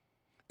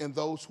 And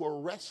those who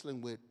are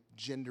wrestling with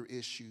gender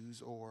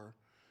issues or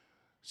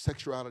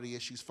sexuality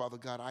issues, Father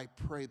God, I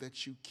pray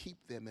that you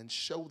keep them and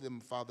show them,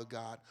 Father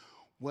God,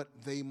 what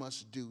they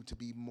must do to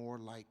be more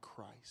like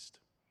Christ.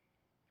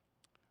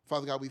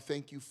 Father God, we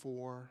thank you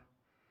for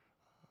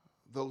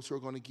those who are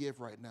going to give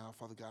right now,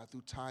 Father God,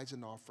 through tithes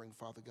and offering,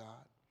 Father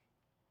God.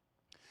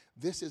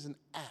 This is an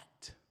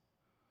act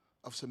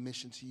of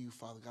submission to you,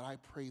 Father God. I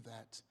pray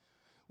that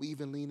we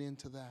even lean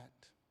into that.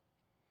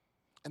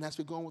 And as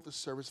we go on with the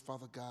service,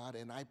 Father God,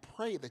 and I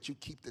pray that you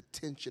keep the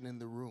tension in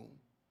the room,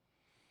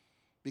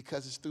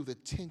 because it's through the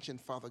tension,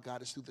 Father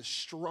God, it's through the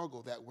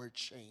struggle that we're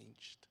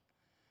changed.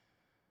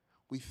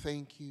 We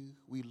thank you.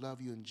 We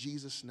love you in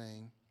Jesus'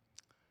 name.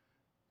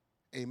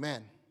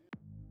 Amen.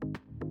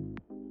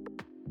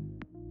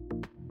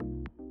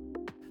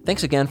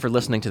 Thanks again for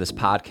listening to this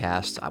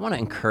podcast. I want to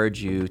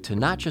encourage you to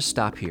not just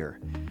stop here.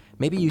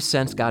 Maybe you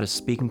sense God is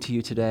speaking to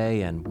you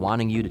today and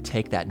wanting you to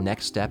take that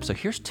next step. So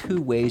here's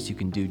 2 ways you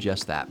can do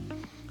just that.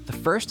 The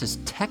first is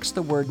text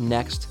the word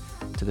NEXT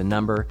to the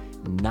number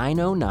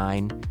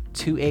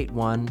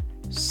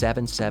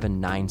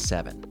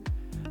 909-281-7797.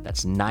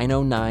 That's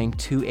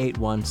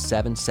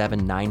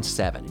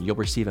 909-281-7797. You'll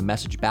receive a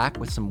message back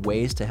with some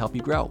ways to help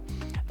you grow.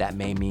 That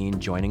may mean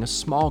joining a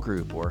small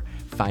group or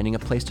finding a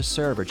place to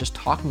serve or just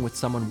talking with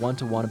someone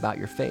one-to-one about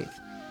your faith.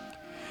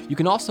 You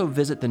can also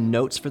visit the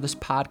notes for this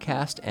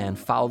podcast and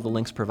follow the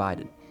links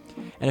provided.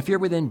 And if you're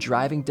within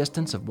driving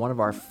distance of one of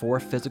our 4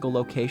 physical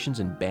locations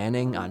in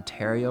Banning,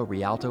 Ontario,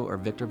 Rialto, or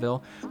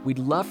Victorville, we'd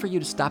love for you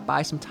to stop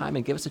by sometime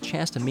and give us a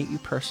chance to meet you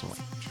personally.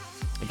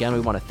 Again, we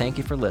want to thank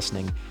you for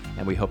listening,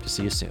 and we hope to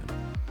see you soon.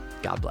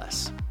 God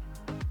bless.